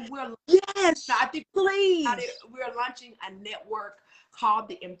 Yes, I think please. we're launching a network called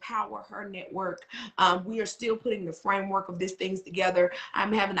the Empower Her Network. We are still putting the framework of these things together.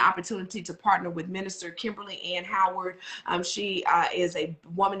 I'm having the opportunity to partner with Minister Kimberly Ann Howard. She is a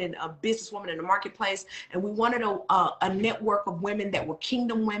businesswoman in the marketplace, and we wanted a network of women that were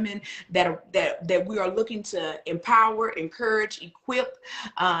kingdom women that we are looking to empower, encourage, equip,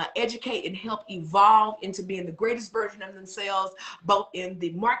 educate, and help evolve into being the greatest version of themselves, both in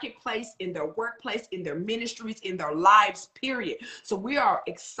the marketplace, in their workplace, in their ministries, in their lives, period. So we are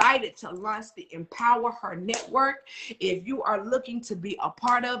excited to launch the Empower Her Network. If you are looking to be a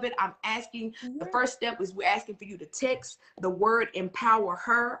part of it, I'm asking, the first step is we're asking for you to text the word Empower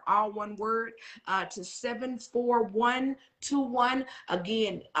Her, all one word, to 74121.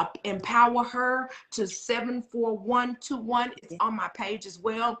 Again, Empower Her to 74121. It's on my page as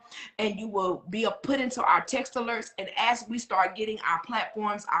well. And you will be put into our text alerts. And as we start getting our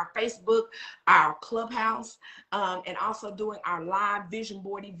platforms, our Facebook, our Clubhouse, and also doing our live vision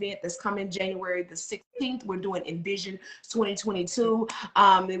board event that's coming January the 16th. We're doing Envision 2022.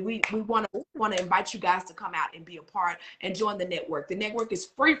 And we want to invite you guys to come out and be a part and join the network. The network is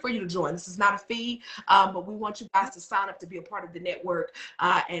free for you to join. This is not a fee, but we want you guys to sign up to be a part of the network,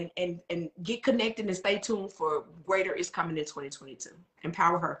 and get connected and stay tuned for greater is coming in 2022.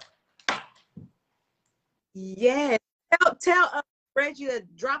 Empower Her. Yes. Tell Reggie to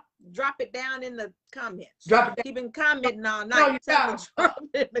drop it down in the comments. Drop it down. He's been commenting all night. Tell him to drop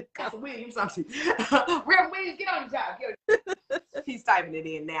it in the comments. Williams, Rev Williams, get on the job. He's typing it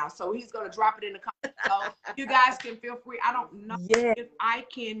in now, so he's gonna drop it in the comments. So you guys can feel free. I don't know if I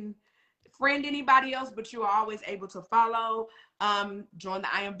can friend anybody else, but you are always able to follow. Join the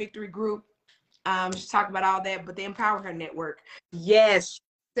I Am Victory group. Just talk about all that, but the Empower Her Network. Yes.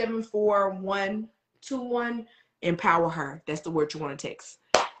 74121. Empower Her. That's the word you want to text.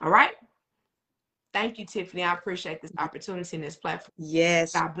 All right. Thank you, Tiffany. I appreciate this opportunity in this platform.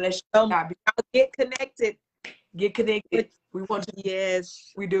 Yes. God bless you. God get connected. Get connected. We want you.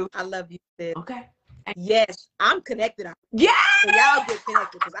 Yes. We do. I love you, sis. Okay. Yes, I'm connected. Yeah. So y'all get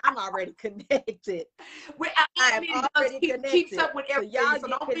connected because I'm already connected. I am already connected. Keeps up with everything. So, so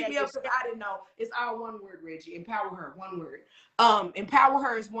don't pick me up because I didn't know. It's all one word, Reggie. Empower Her. One word. Empower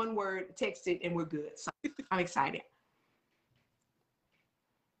Her is one word. Text it and we're good. So I'm excited.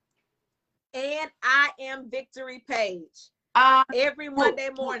 And I Am Victory page. Every Monday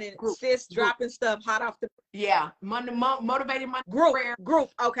morning, sis dropping stuff hot off the. Yeah, motivated Monday group.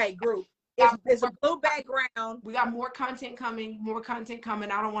 Okay, group. It's a blue background. We got more content coming.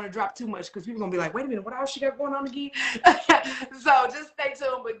 I don't want to drop too much because people are gonna be like, wait a minute, what else she got going on again? So just stay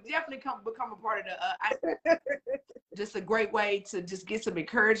tuned, but definitely become a part of the just a great way to just get some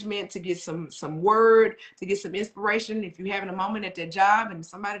encouragement, to get some word, to get some inspiration. If you're having a moment at that job and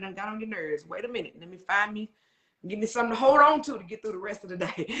somebody done got on your nerves, wait a minute, let me find me. Give me something to hold on to get through the rest of the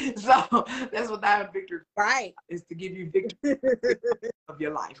day. So that's what I am Victory. Right. Is to give you victory of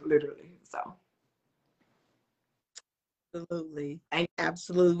your life, literally. So. Absolutely.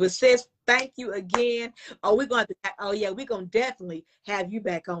 Absolutely. Well, sis, thank you again. We're going to definitely have you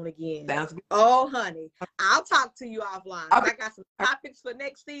back on again. Sounds good. Oh, honey. I'll talk to you offline. Okay. I got some topics for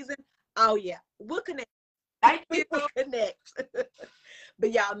next season. Oh, yeah. We'll connect. Thank you. We'll connect.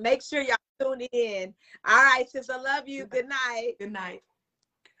 But y'all make sure y'all tune in. All right, sis. I love you. Good night. Good night.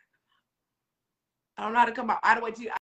 I don't know how to come out. I don't wait till you.